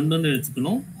செறிவு 1ன்னு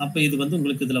எடுத்துக்கணும். அப்ப இது வந்து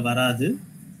உங்களுக்கு இதுல வராது.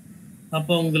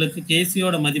 அப்போ உங்களுக்கு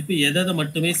கேசியோட மதிப்பு எதை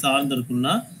மட்டுமே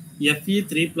சார்ந்திருக்கும்னா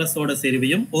Fe3+ ஓட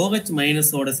செறிவையும்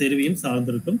OH- ஓட செறிவையும்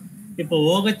சார்ந்திருக்கும். இப்போ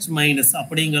OH-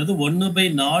 அப்படிங்கிறது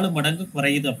 1/4 மடங்கு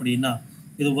குறையுது அப்படின்னா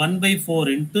இது 1/4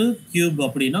 இன்ட்டு கியூப்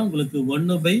அப்படின்னா உங்களுக்கு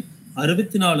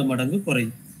 1/64 மடங்கு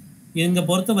குறையும். இங்க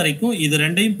பொறுத்த வரைக்கும் இது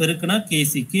ரெண்டையும் பெருக்குனா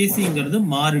கேசிங்கிறது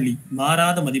மாறிலி,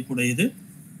 மாறாத மதிப்புடையது.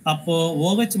 அப்போ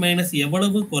OH-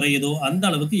 எவ்வளவு குறையுதோ அந்த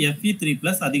அளவுக்கு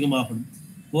Fe3+ அதிகமாகும்.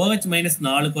 OH-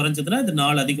 4 குறைஞ்சதுன்னா இது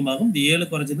 4 அதிகமாகும், இது 7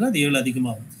 குறைஞ்சதுன்னா இது 7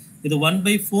 அதிகமாகும். இது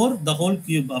 1/4 the whole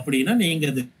cube அப்படின்னா நீங்க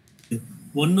இது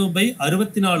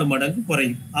 1/64 மடங்கு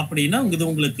குறையும் அப்படின்னா இது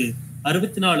உங்களுக்கு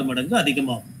 64 மடங்கு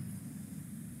அதிகமாகும்.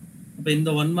 அப்ப இந்த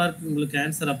 1 மார்க் உங்களுக்கு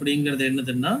ஆன்சர் அப்படிங்கிறது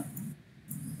என்னதுன்னா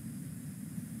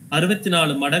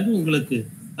 64 மடங்கு உங்களுக்கு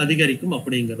அதிகரிக்கும்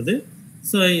அப்படிங்கிறது.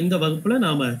 ஸோ இந்த வகுப்புல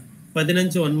நாம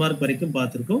 15 1 மார்க் வரைக்கும்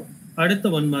பார்த்துருக்கோம். அடுத்த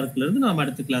 1 மார்க்ல இருந்து நாம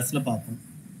அடுத்த கிளாஸ்ல பார்ப்போம்.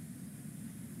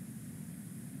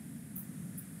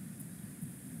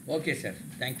 Okay sir,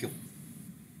 thank you.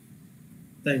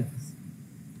 தேங்க்யூ.